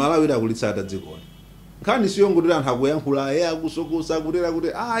Malawi akulitsata dzikoni nkhani siyongotira anthu akuyankhula akusokosa akutera kuti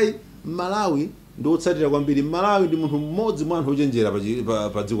ayi Malawi ndotsatira kwambiri Malawi ndi munthu mmodzi mwa anthu ochenjera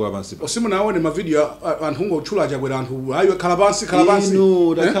pa dziko lapansi simunaone mavideo anthu ngotchula chakwera anthu ayo khala pansi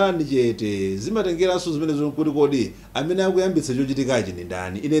inu takhani chete zimatengeranso zimene zokuti kodi amene akuyambitsa chochitikachi ndi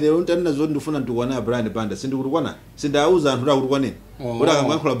ndani ine lero ntanena zoti ndifuna ndikwana Brian Banda sindikuti kwana sindauza anthu kuti kwanene kuti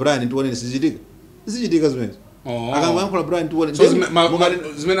akangoyankhula Brian ndiwanene sizichitika zimene akangoyankhula Brian ndiwanene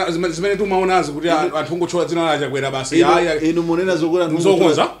zimene tumaonazi kuti anthu ngotchula dzina la chakwera basi inu munena zokuti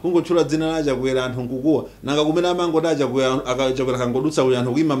anthu kungotchula dzina la chakwera anthu nkukuwa nanga kumene amangoti achakwera kangodutsa kuti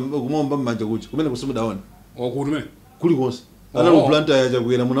anthu kuyima kumomba mmanja kuchi kumene kusimudaona kumene kulikonse ana muplanta ya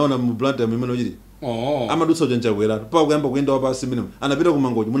chakwera munaona muplanta mimene ochiti amadutsa uja chakwera pa kuyamba kuyenda wapasi minimum anapita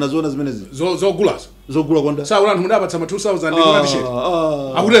kumangoji munaziona zimene zogula konda sa anthu mudapatsa ma 2000 ndi ma-t-shirt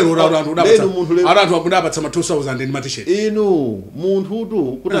akutero anthu mudapatsa ma 2000 ndi ma-t-shirt inu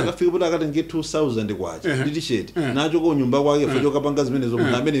munthutu kuti akafika kuti akatenge 2000 kwacha ndi t-shirt nacho ko nyumba kwake focho kapanga zimene zo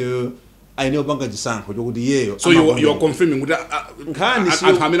munthu amene yoyo ayineyo panga chisankho chokuti yeyo so you are confirming kuti nkhani si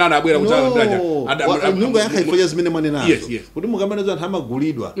anthu amene anabwera kuti nyunga yankhayifocha zimene mwanenazo kuti mukamene anthu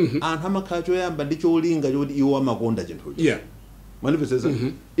amagulidwa anthu amakhala choyamba ndi cholinga choti iwo amakonda chinthucho manipeseza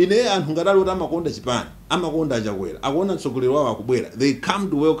ine anthu ngadali kuti amakonda chipani amakonda achakwera akuona mtsogoleri wawo akubwera they come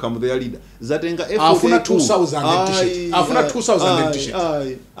to welcome their leader zatenga afuna 2000 t-shirt afuna 2000 t-shirt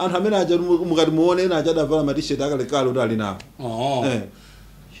anthu amene aja mukati muone ena achadavala ma t-shirt akalekale kuti ali nawo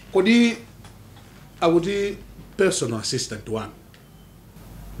kodi akuti personal assistant one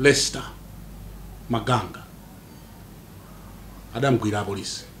Lester Maganga adamgwira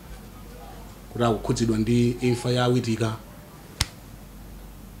apolisi kuti akukhudzidwa ndi imfa ya Witika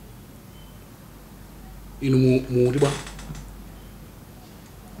inu muti bwa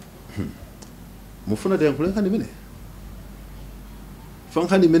mufuna tiyankhule nkhani imeneyo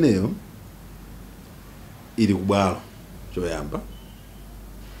nkhani imeneyo ili kubwalo choyamba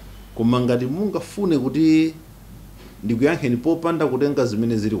koma ngati mungafune kuti ndikuyankheni popanda kutenga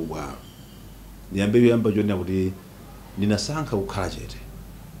zimene zili kubwalo ndiyambe yoyamba chonena kuti ndinasankha kukhala chete.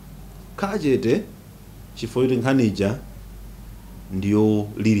 Khala chete chifukwa kuti nkhaniija ndiyo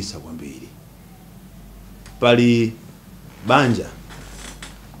lilisa kwambiri. Pali banja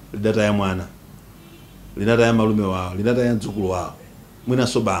lidataya mwana, linataya malume wawo, linataya mdzukulu wawo,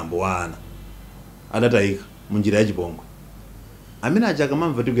 mwinanso bambo wa ana adatayika munjira ya chipongwe. Amene aja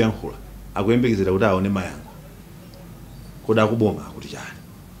akamamva tikuyankhula akuyembekezera kuti aone mayankho. Kodi akuboma akuti chani?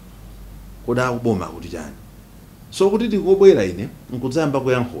 Kodi akuboma akuti chani? So kuti tikobwera ine nkudzayamba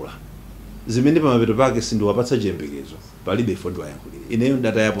kuyankhula zimene pamapeto pake sindiwapatsa chiyembekezo, palibe ifo ndiwayankhulire. Ineyo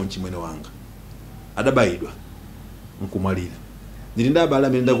ndatayapo mchimwene wanga adabayidwa nkumwalira. Ndili ndi abale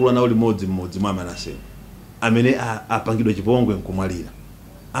amene ndakula nawo limodzi mwa Amanase amene apangidwa chipongwe nkumwalira.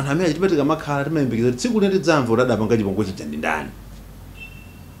 Anthu amene achipatika makhala timayembekeza tsiku lina tidzamva kuti adapanga chipongwe chija ndi ndani.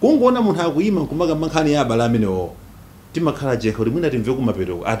 Kungoona munthu akuyima nkumaka mankhani ya abale amenewo timakhala chekha kuti mwina timve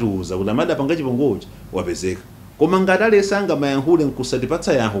kumapeto atiuza kuti amene adapanga chipongwechi wapezeka. Koma ngati alesa angamayankhule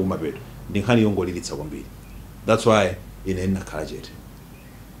nkusatipatsa yankho kumapeto ndi nkhani yongolilitsa kwambiri. That's why ine ndinakhala chete.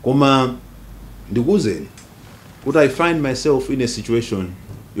 Koma ndikuwuzeni kuti I find myself in a situation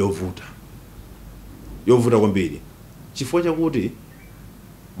yovuta kwambiri chifukwa chakuti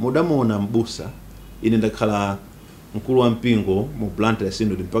mudamuona m'busa ine ndakhala mkulu wa mpingo mu Banda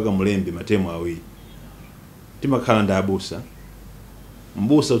Synod mpaka mulembi matemu awiri. Timakhala ndi abusa.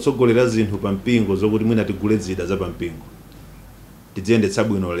 Mbusa utsogolera zinthu pa mpingo zokuti mwina tigule zida za pa mpingo, tidziyendetsa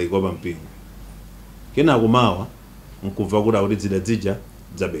bwino leko pa mpingo. Kenako mawa nkubva kuti akuti zida zija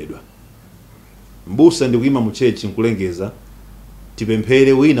zabedwa. Mbusa ndikuyima mu chechi nkulengeza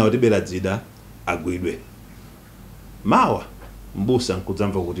tipemphere wina watibera zida agwidwe. Mawa mbusa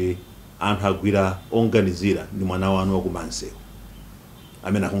nkudzamva kuti anthu agwira onganizira ndi mwana wanu wakumansewu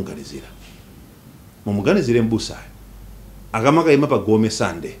amene akunganizira. Mumuganizire mbusayo akamakayima pa gome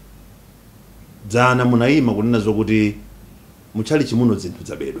Sunday dzana munayima kunena zokuti muchali chimuno zinthu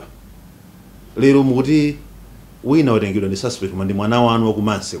zabedwa. Lero mukuti wina watengedwa ndi suspect ndi mwana wanu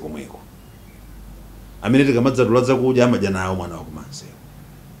wakumanse komweko amene tikamadzatula zakudya amadya nawo mwana wakumansewu.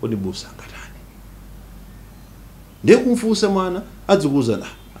 Kodi busa ngatani? Ndiye kumfunsa mwana adzikuza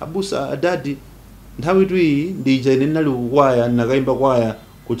abusa adadi nthawi iyi ndija ine ndinali kukwaya ndinakayimba kwaya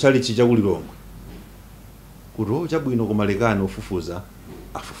kuchali chicha kulilongwe kuti chabwino kumalekana ufufuza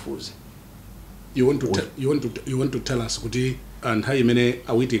afufuze. You want to tell us kuti nthawi imene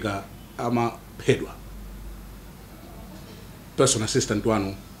awitika amaphedwa personal assistant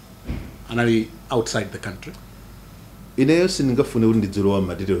wanu anali outside the country? Ineyo sindingafune kuti ndidzilowa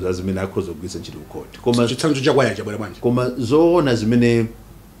madetails azimene akhoza kugwiritsa ntchito ku court. Koma chitsanzo chakwaya chabwera bwanji? Koma zoona zimene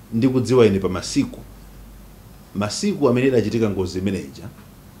ndikudziwa ine pa masiku amene idachitika ngozi imene ija,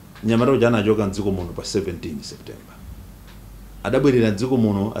 mnyamata uja anachoka mdziko muno pa 17 September. Adabwerera mdziko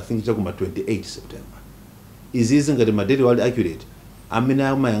muno I think chakuma 28 September. Izizi ngati madetails ali accurate amene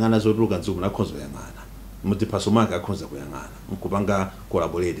amayang'ana zotuluka mdziko muno akhoza kuyang'ana. Mutipaso maka akhoza kuyang'ana nkupanga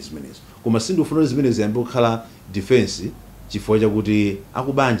collaborate zimenezo. Koma sindifuna zimenezo ziyambe kukhala defense chifukwa chakuti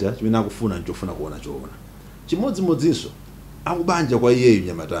akubanja chimene akufuna nchofuna kuona choona. Chimodzimodzinso akubanja kwa iyeyo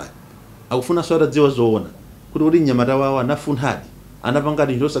nyamatayo akufuna so atadziwa zoona kuti nyamata wawo anafunhadi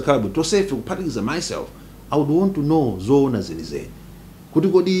anapangati njosakhala bwino tosefe kuphatikiza myself. I would want to know zoona zenizeni kuti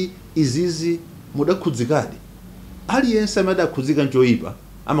kodi izizi mudakhudzikadi. Aliyense amene akhudzika nchoyipa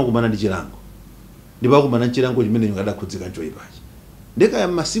amakumana ndi chilango, ndipo akumana ndi chilango chimene ngadakhudzika nchoyipachi. Ndekaya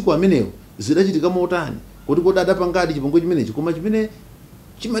masiku amenewo zidachitika motani kuti kodi adapangadi chipongwe chimenechi. Koma chimene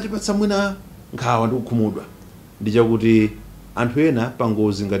chimatipatsa mwina nkhawa ndi kukhumudwa ndi chakuti anthu ena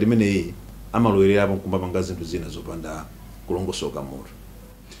pangozi ngati imeneyi amalowererapo nkumapanga zinthu zina zopanda kulongosoka mutu.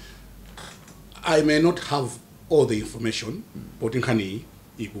 I may not have all the information but nkhani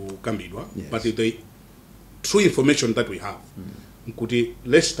ikukambidwa, but the true information that we have nkuti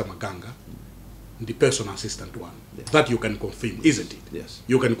Lester Maganga the personal assistant one, that you can confirm, isn't it? Yes,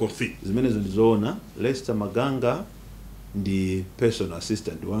 you can confirm. Zimenezo ndizoona. Lester Maganga ndi personal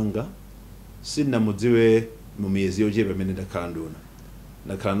assistant wanga. Sinamudziwe mu miyezi yochepa imene ndakhala nduna.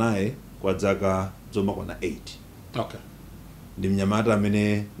 Ndakhala naye kwa zaka zoma kwana 8. Okay. Ndi mnyamata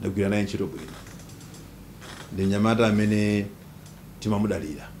amene ndagwira naye ntchito bwino. Ndi mnyamata amene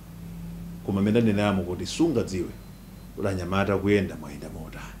timamudalira. Koma amene ndinenamo kuti sungadziwe kuti nyamata kuyenda mwayenda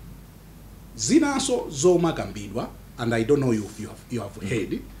mota. Zinaso zomakambidwa, and I don't know if you have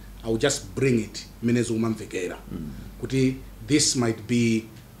heard. I will just bring it menezo umamvekera. Kuti this might be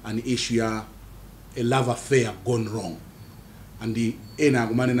an issue ya a love affair gone wrong. And the ena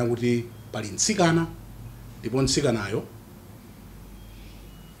kumanena kuti pali nsikana ndipo nsikanayo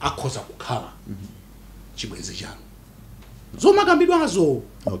akhoza kukhala chibwenzi chanu. Zomakambidwazo.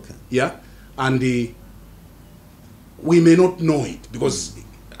 Okay. Yeah. And we may not know it because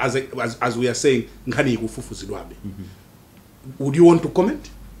as we are saying nkhani ikufufuzidwabe. Would you want to comment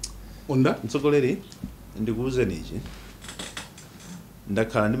on that? Mtsogoleri ndikuuze nichi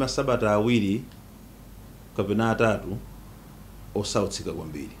ndakhala ndi masabata awiri kapena atatu osautsika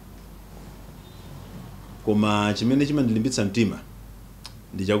kwambiri, koma chimene chimandilimbitsa mtima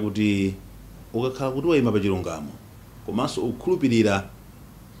ndi chakuti ukakhala kuti wayima pa chilungamo komanso ukhulupirira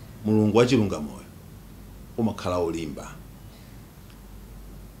mulungu wa chilungamoyo umakhala olimba.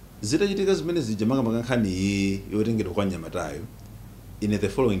 Zitachitika zimene zija makamaka nkhani iyi yotengedwa kwa mnyamatayo, ine the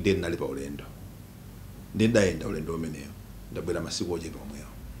following day ndinali pa ulendo, ndidayenda ulendo umeneyo ndabwera masiku ochepa omwewo,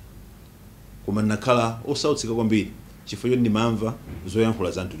 koma ndinakhala osautsika kwambiri chifukwa choti ndimamva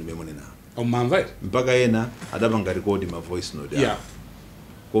zoyankhula za mtundu mmene nawo mpaka ena adapanga rekodi ma voice note yeah.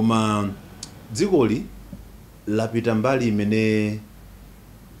 Koma dzikoli lapita mbali imene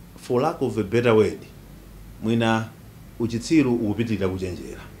for lack of a better word mwina uchitsiru ukupitirira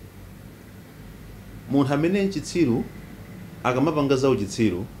kuchenjera. Munthu amene chitsiru akamapanga za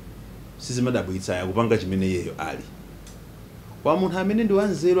uchitsiru sizimadabwitsa yakupanga chimene yeyo ali. Kwa munthu amene ndi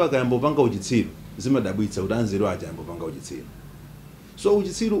wanzeru akayamba kupanga uchitsiru zimadabwitsa kuti anzeru aja ayamba kupanga uchitsiru. So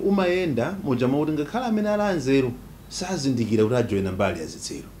uchitsiru umayenda moja mauti ngakhala amene ali anzeru sazindikira kuti ajoyina mbali ya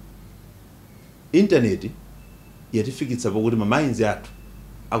zitsiru. Internet yatifikitsa pokuti maminds athu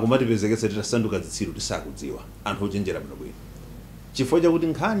akumatipezeketsa titasanduka zitsiru tisakudziwa anthu ochenjera bwinobwino, chifukwa chakuti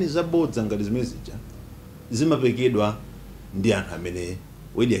nkhani zabodza ngati zimene zija zimapekedwa ndi anthu amene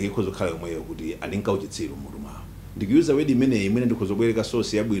wedi yake ikhoza kukhala yomweyo kuti alinka uchitsiru mmutu mwawo. Ndikuyuza wedi imeneyi imene ndikhoza kubwereka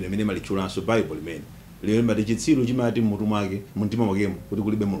source yabwino imene malitchulanso Bible imene lero mati chitsiru chimati mmutu mwake mumtima mwakemo kuti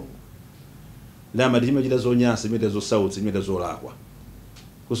kulibe mulungu, lamati chimachita zonyansa, chimachita zosautsa, chimachita zolakwa,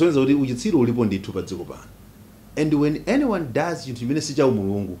 kusonyeza kuti uchitsiru ulipo ndithu pa dziko pano. And when anyone does chinthu chimene si cha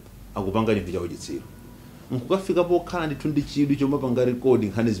mulungu akupanga chinthu cha uchitsiru, nkukafika pokhala ndithu ndi chidwi chomapanga rekodi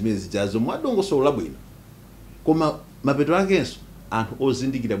nkhani zimene zijazo mwadongosolo labwino, koma mapeto akenso anthu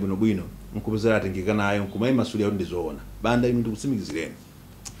ozindikira bwinobwino nkupezera atengeka nayo nkumayimasulira kuti ndizoona. Banda inu ndikutsimikizireni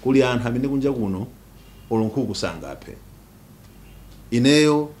kuli anthu amene kunja kuno olonkhuku sangaphe.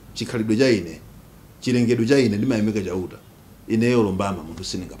 Ineyo chikhalidwe cha ine, chilengedwe cha ine ndimayimika chauta, ineyo lombama munthu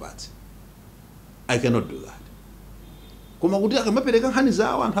sindingapatse. I cannot do that. Koma kuti akamapereka nkhani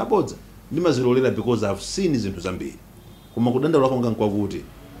zawo anthu abodza ndimazilolera because I've seen zinthu zambiri. Koma kudandaula kwanga nkwakuti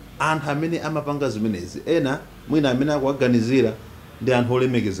anthu amene amapanga zimenezi ena mwina amene akuaganizira ndi anthu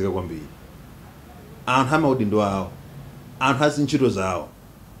olemekezeka kwambiri, anthu amaudindo awo, anthu azintchito zawo,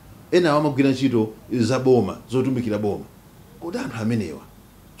 ena amagwira ntchito za boma zotumikira boma. Kuti anthu amenewa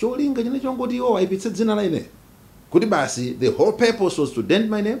cholinga chine chongoti iwo ayipitse dzina la ine kuti basi the whole purpose was to dent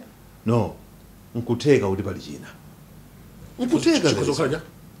my name. No, nkuteka kuti pali china,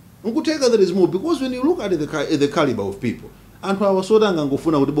 nkuteka that is more, because when you look at the caliber of people, anthu awa sotanga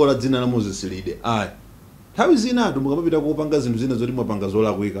ngofuna kuti bora dzina la Moses lide. Nthawi zinatu mukamapita kupanga zinthu zina zoti mwapanga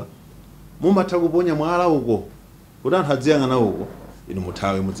zolakwika mumatha kuponya mwala uko kuti anthu adziyang'ana uko, inu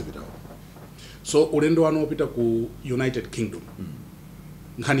muthawe mudzipita uko. So ulendo wanu wopita ku United Kingdom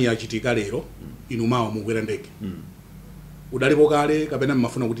nkhani yachitika lero inu mawa mukwera ndege udalipo kale kapena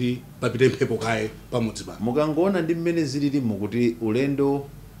mmafuna kuti papite mphepo kaye pamodzi pano? Mukangoona ndi mmene zililimo kuti ulendo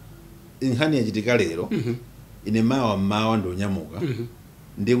nkhani yachitika lero ine mawa ndonyamuka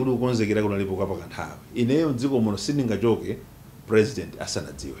ndiye kuti ukonzekera kunalipo kwa pakanthawi. Ineyo mdziko muno sindingachoke president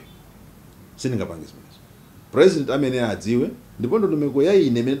asanadziwe, sindingapange zimenezo. President amene adziwe ndipo ndondomeko ya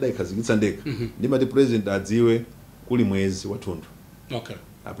ine imene dayikhazikitsa ndekha ndimati president adziwe kuli mwezi wathunthu. Okay.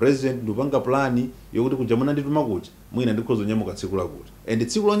 A president ndupanga plani yokuti kujamuna ndituma kuja mwina ndikhoza nyamuka tsiku lakuti, and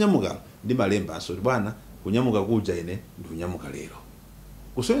tsiku lonyamuka ndimalemba aso kuti bwana kunyamuka kuja ine ndikunyamuka lero,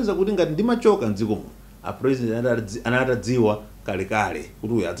 kusonyeza kuti ngati ndimachoka mdziko muno a president anatadziwa kale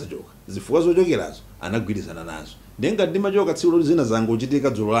kuti uyo adzachoka, zifukwa zochokerazo anagwirizana nazo. Ndiye ngati ndimachoka tsiku loti zina zangu uchitika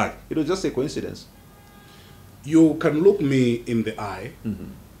dzulo lake, it was just a coincidence. You can look me in the eye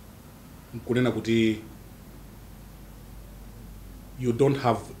kunena kuti you don't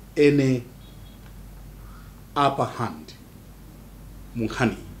have any upper hand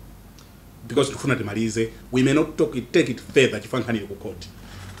munkhani, because tufuna timalize, we may not take it further chifukwa nkhani ku court,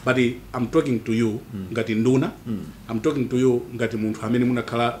 but I'm talking to you ngati nduna, I'm talking to you ngati munthu amene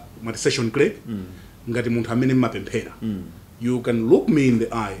munakhala mati session clerk, ngati munthu amene mmapemphera. You can look me in the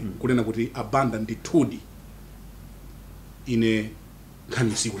eye kunena kuti Banda ndithudi ine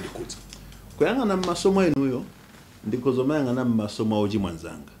nkhani siku ndikudza kuyang'ana mmasomo enuyo ndikhoza mayang'ana mmasomo awo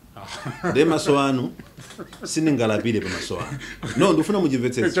chimwanzanga. Ndi maso anu siningalapire pa maso anu. No, ndifuna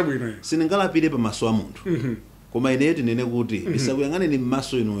mujimvetsetsa. Siningalapire pa maso a munthu. Koma ineyo tinene kuti ndisakuyang'aneni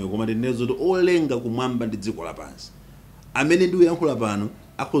mmaso enuyo, koma tinene zoti olenga kumwamba ndi dziko lapansi. amene ndi uyankhula pano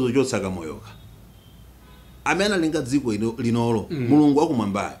akhoza kuchotsa kamoyoka amene alinga dziko linolo mulungu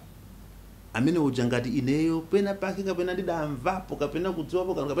akumwambayo amene uja ngati ineyo pena pake kapena ndidamvapo kapena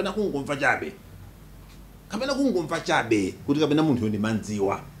kudziwapo kapena kungomva chabe kuti kapena munthu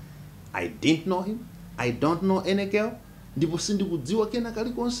ndimandziwa. I didn't know him, I don't know any girl, ndipo sindikudziwa kena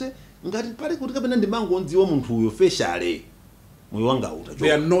kalikonse ngati pali kuti kapena ndimangondziwa munthuyo feshale moyo wanga utachoka.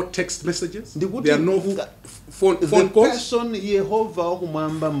 There are no text messages, ndikuti there are no phone calls. Person Yehova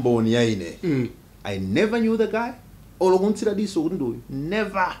wakumwamba mboni ya ine. I never knew the guy olokuntsira diso kuti nduyu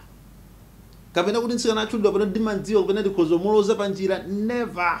never kapena kuti nsikana achulidwa kapena ndimandziwa kapena ndikhoza muloza panjira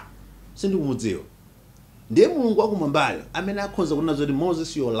never sindikumudziwa. Ndiye mulungu akumwambayo amene akhoza kunena zoti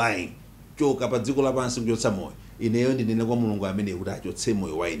Moses you're lying, choka pa dziko lapansi kuchotsa moyo. Ineyo ndinene kwa mulungu amene kuti achotse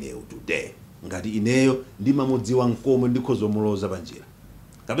moyo wa ineyo today ngati ineyo ndimamudziwa nkomwe ndikhoza muloza panjira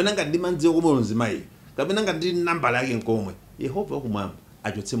kapena ngati ndimandziwa komwe mzimayi kapena ngati ndi nambala yake nkomwe. Yehova wakumwamba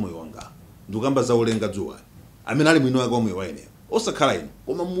achotse moyo wanga ndikamba za ulenga dzuwa amene ali mwini wake wa moyo wa ineyo osakhala ine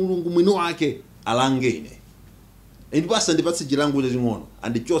koma mulungu mwini wake alange ine ndipo asandipatse chilango chaching'ono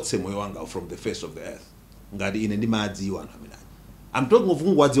andichotse moyo wanga from the face of the earth ngati ine ndimadziwa anthu amene I'm talking of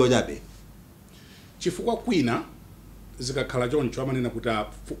Mungu wadziwa chabe. Chifukwa kwina zikakhala choncho amanena kuti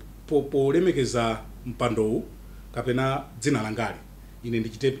polemekeza mpandowu kapena dzina langali ine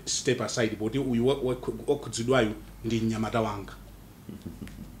ndichite step aside poti uyu wakhudzidwayo ndi mnyamata wanga.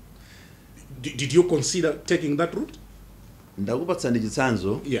 Did you consider taking that route? Ndakupatsani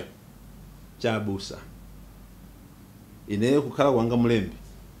chitsanzo cha abusa. Ineyo kukhala kwanga mlembi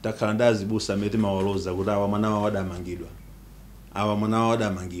takhala ndazibusa amene timawaloza kuti awa mwana wawo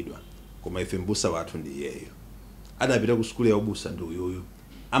adamangidwa koma ife mbusa wathu ndi iyeyo adapita ku skuli ya ubusa ndi uyuyu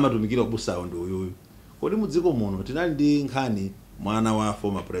amatumikira ubusa awo ndi uyuyu. Kodi mudziko muno tinali ndi nkhani mwana wa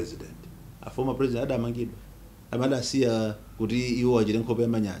former president adamangidwa amadasiya kuti iwo achite nkhope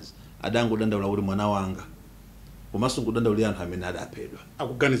yamanyazi adangodandaula kuti mwana wanga komanso nkudandaulira anthu amene adaphedwa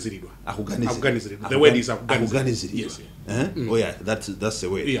akuganiziridwa. The word is akuganiziridwa. Yes. Oh yeah, that's the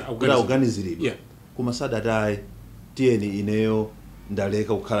word. Akuganiziridwa. Koma sadatayi tiyeni ineyo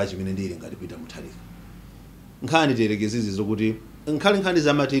ndaleka kukhala chimene ndili ngati pita muthalika. Nkhani tiyerekezizi zokuti nkhani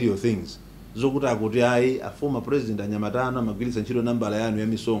za material things zokuti akuti ayi a former president anyamatana amagwiritsa ntchito nambala yanu ya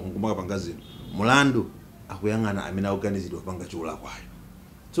misonkho kumakapanga zinthu mulandu akuyang'ana amene akuganiziridwa panga chiwula kwayo.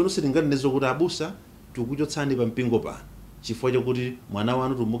 Tsono sitinganene zokuti abusa tikuchotsani pa mpingo pano chifukwa chokuti mwana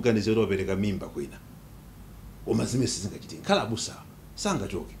wanu tumuganizira kuti wapereka mimba kwina koma zimene sizingachitika. Khala abusa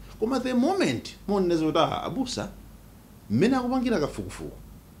sangachoke koma the moment moneza kuti abusa mmene akupangira kafukufuku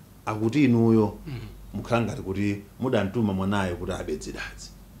akuti inuyo mukhala ngati kuti mudamtuma mwanayo kuti abedzedadzi.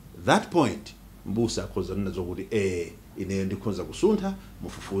 That point mbusa akhoza nena zokuti ineyo ndikhoza kusuntha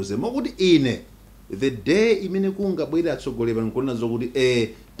mufufuze mokuti ine the day imene kungabwere atsogoleri nkuona zokuti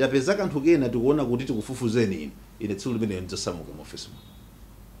tapeza kanthu kena tikuona kuti tikufufuzeni ine tsiku limene ndidzasamuka mu office.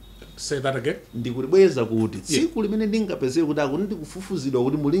 Say that again. Ndikulibweza kuti tsiku limene ndingapezere kuti akuti ndikufufuzidwa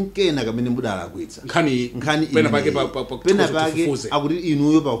kuti muli nkena kamene mudalakwitsa nkhani pena pake akuti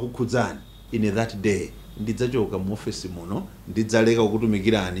inuyo pakukhudzani ine that day ndidzachoka mu office muno ndidzaleka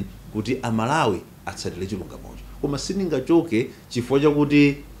kukutumikirani kuti amalawi atsatire chilungamocho. Koma sindingachoke chifukwa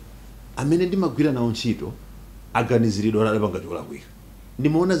chakuti amene ndimagwira nawo ntchito aganiziridwa adapanga cholakwika.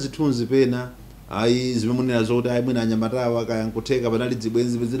 Ndimaona zithunzi pena ayi zimemunena zokuti ayi mwina anyamatawa kaya nkutheka panali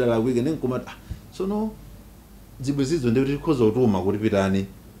dzibwenzi zidalakwika nenkumati tsono dzibwenzizo ndikuti tikhoza kutuma kuti pitani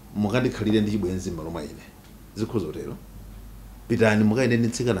mukandikhalire ndi chibwenzi m'malo mwa ine zikhoza kutero. Pitani mukayende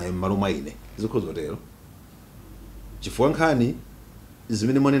nditsika nayo m'malo mwa ine zikhoza kutero. Chifukwa nkhani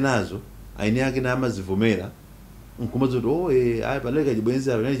zimene mwanenazo aine ake na amazivomera nkumazo kuti ayi panalika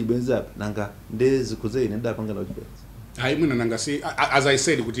chibwenzi apa panali chibwenzi apa nanga nde zikhoza ine ndapanga nawo chibwenzi. I mean, as I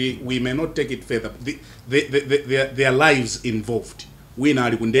said, we may not take it further. Their lives involved. Wina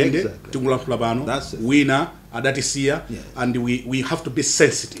alikundende, tungula bano, wina adatisia, and we have to be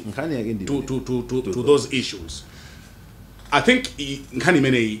sensitive to those issues. I think nkani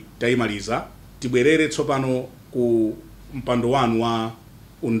mene taimaliza tibwerere tsopano ku mpando wanu wa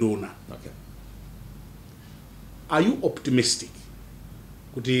unduna. Okay. Are you optimistic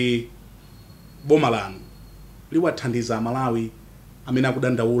kuti boma lanu liwathandiza Malawi amene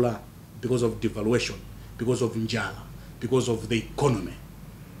akudandaula because of devaluation, because of njala, because of the economy?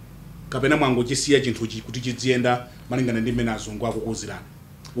 Kapena mwango chisiya chinthu kuti chidzienda malingana ndi mmene azungu akukuzirana.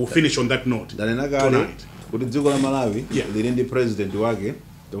 We'll finish on that note. Tonight. Kuti dziko la Malawi lili ndi president wake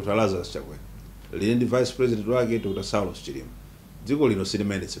Dr. Lazarus Chakwera, lili ndi vice president wake Dr. Saulos Chilima. Dziko lino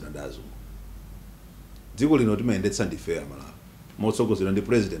silimayendetsedwa ndi azungu. Dziko lino timayendetsa ndi fair Malawi motsogozedwa ndi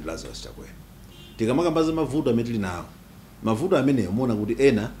president Lazarus Chakwera. Tikamakamba za mavuto amene tili nawo mavuto amene muona kuti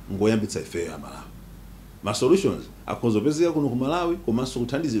ena ngoyambitsa ifeyo ya Malawi. Ma solutions akhozopezeka kuno ku Malawi komanso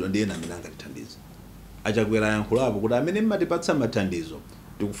kuthandizidwa ndi ena amene angatithandize. Achakwera yankhulapo kuti amene mmatipatsa mathandizo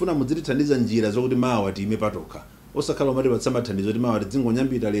tikufuna mudzitithandiza njira zokuti mawa tiime patokha. Osakhala matipatsa mathandizo kuti mawa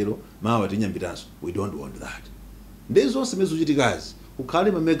tidzingonyambita lero mawa tinyambitanso. We don't want that. Ndezonse mezuchitikazi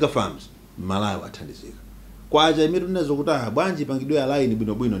kukhale ma mega farms Malawi athandizika. Kwacha imene tunezo kuti bwanji pangidwe ya line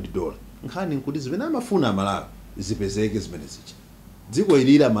bwinobwino ndi dola. Nkhani nkuti zimene amafuna Malawi zipezeke zimene zicha. Dziko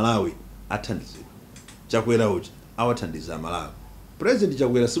ilira Malawi athandizika. Chakwera uchi awathandiza Malawi. President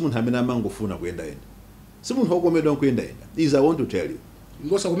Chakwera si munthu amene amangofuna kuyenda yenda. Si munthu okomedwa kuyenda yenda. Is I want to tell you.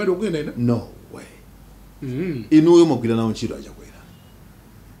 Ngosa komedwa kuyenda yenda? No way. Inuyo mogwira nawo ntchito achakwera.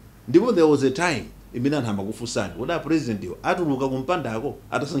 Ndipo there was a time imene anthu amakufunsani kuti president yo atuluka kumpandako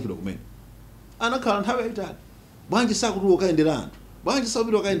atasankhidwa kumene. Anakhala nthawi yayitali. Bwanji sakutuluka kayendera anthu. Bwanji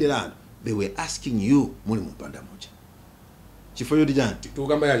sakupita kayendera anthu. They were asking you muli mumpanda mucha. Chifukwa yoti chani?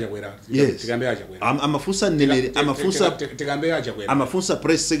 Tukamba ya Chakwera. Yes. Tikambe ya Chakwera. Amafunsa neneri, amafunsa tikambe ya Chakwera. Amafunsa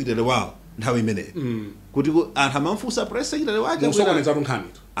press secretary wao nthawi imene. Kuti anthu amafunsa press secretary waje musokoneza tunkhani.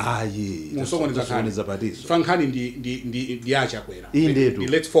 Ayi. Musokoneza patiso. Fankhani ndi ya Chakwera. Indetu.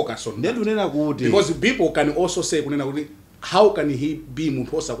 Let's focus on that. Ndetu nena kuti because people can also say kunena kuti how can he be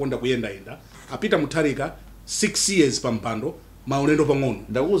munthu osakonda kuyenda yenda apita mutharika 6 years pampando maulendo pang'ono.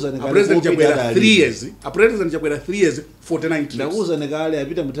 Ndakuza nekale president Chakwera 3 years. A president Chakwera 3 years 49 trips. Ndakuza nekale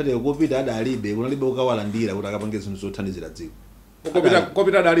apita mutharika kopita adalibe kunalibe ukawalandira kuti akapange zinthu zothandizira dziko.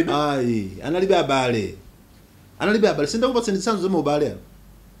 Kopita adalibe. Ayi, analibe abale. Analibe abale. Sindakupatsa nditsanzo zomwe ubale.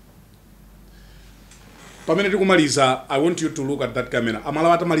 Pamene tikumaliza, I want you to look at that camera.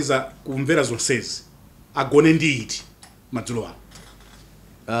 Amalawi atamaliza kumvera zonsezi. Agone ndi iti madzulo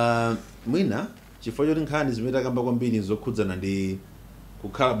ano. Mwina chifukwa choti nkhani zimene takamba kwambiri zokhudzana ndi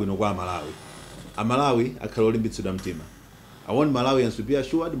kukhala bwino kwa Amalawi. Amalawi akhala olimbitsidwa mtima. I want Malawians to be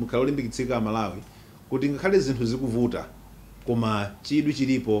assured mukhala olimbikitsika Amalawi kuti ngakhale zinthu zikuvuta koma chidwi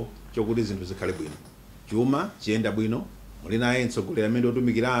chilipo chokuti zinthu zikhale bwino. Chuma chiyenda bwino, muli naye mtsogoleri amene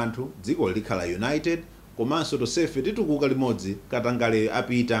otumikira anthu, dziko likhala united, komanso tosefe titukuka limodzi katangale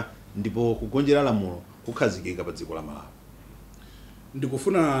apita ndipo kugonjera lamulo kukhazikika pa dziko la Malawi.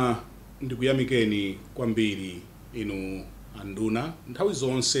 Ndikufuna ndikuyamikeni kwambiri inu anduna nthawi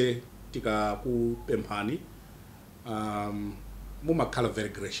zonse tikakupemphani mumakhala very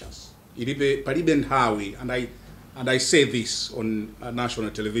gracious. Palibe nthawi and I say this on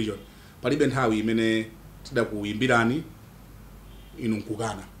national television. Palibe nthawi imene tidakuyimbirani inu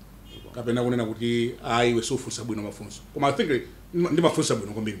nkukana. Kapena kunena kuti ayi we sofunsa bwino mafunso. Koma I think ndi mafunso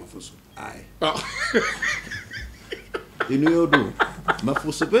bwino kwambiri mafunso. Ayi. Inu yodu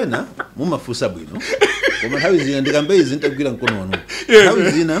mafunso pena mumafunsa bwino. Koma nthawi zina ndikambe izi nditagwira mkono wanu.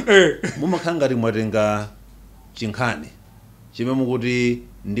 Nthawi zina mumakhala ngati mwatenga chinkhani. Chimene mukuti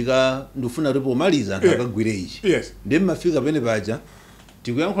ndifuna kuti pomaliza anthu akagwire ichi. Yes. Ndi mmafika pene paja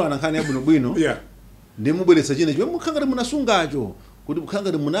tikuyankhula na nkhani yabwino bwino. Yeah. Ndi mubweretsa chine chimene mukhanga kuti munasungacho. Kuti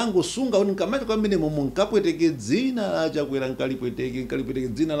mukhanga kuti munangosunga kuti nkamati kwamene momwe nkapweteke dzina la Chakwera nkalipweteke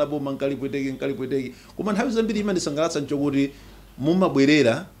dzina la boma nkalipweteke. Koma nthawi zambiri imandisangalatsa nchokuti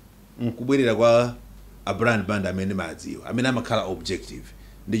mumabwerera nkubwerera kwa a Banda amene madziwa amene amakhala objective.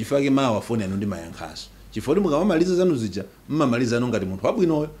 Ndi chifukwa mawa foni anu ndi mayankhaso. Chifukwa kuti mukamamaliza zanu zija mmamaliza anu ngati munthu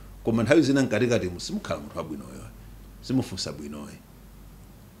wabwinoyo koma nthawi zina nkatikati simukhala munthu wabwinoyo. Simufunsa bwinoyo.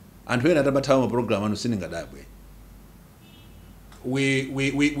 Anthu ena atabathawa program anu siningadabwe.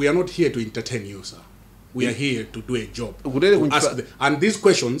 We are not here to entertain you, sir. We are here to do a job. And these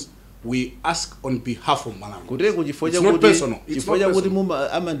questions we ask on behalf of Malawi. It's not personal. It's not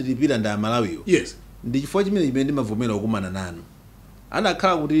personal. Yes. Ndi chifukwa chimene imene ndimavomera kukumana nanu.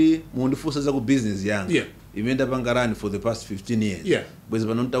 Anakhala kuti mundifunsa za ku business yanga. Yeah. Imene ndapangirani for the past 15 years. Yeah. Bwezi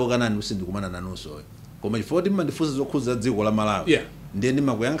pano nditaukanani usindikumana nanunso. Koma chifukwa kuti mmandifunsa zokhudza dziko la Malawi. Yeah. Ndiye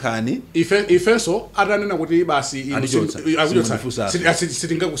ndimakuyankhani. Ifenso atanena kuti basi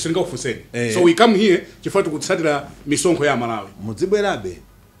sitingakufunseni. So we come here chifukwa tikutsatira misonkho ya Malawi.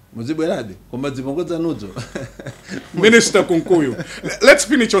 Mudzibwerabe koma dzipongodza nudzo. Minister Kunkuyu, let's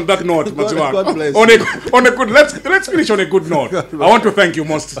finish on that note. Let's finish on a good note. I want to thank you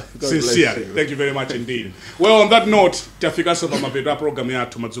most sincerely. Thank you very much indeed. Well, on that note, tafika sopa mapeta program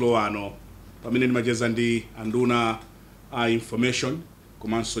yathu madzulo ano. Pamene ndimacheza ndi anduna information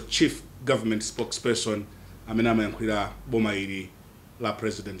komanso chief government spokesperson amene amayankhulira boma ili la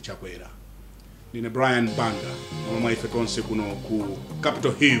President Chakwera. Nine Banda mama ife tonse kuno ku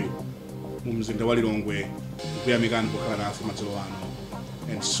Capitol Hill mu mzinda wa Lilongwe kuyamikani kukhala nafe madzulo ano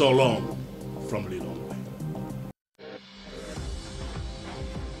and so long from Lilongwe.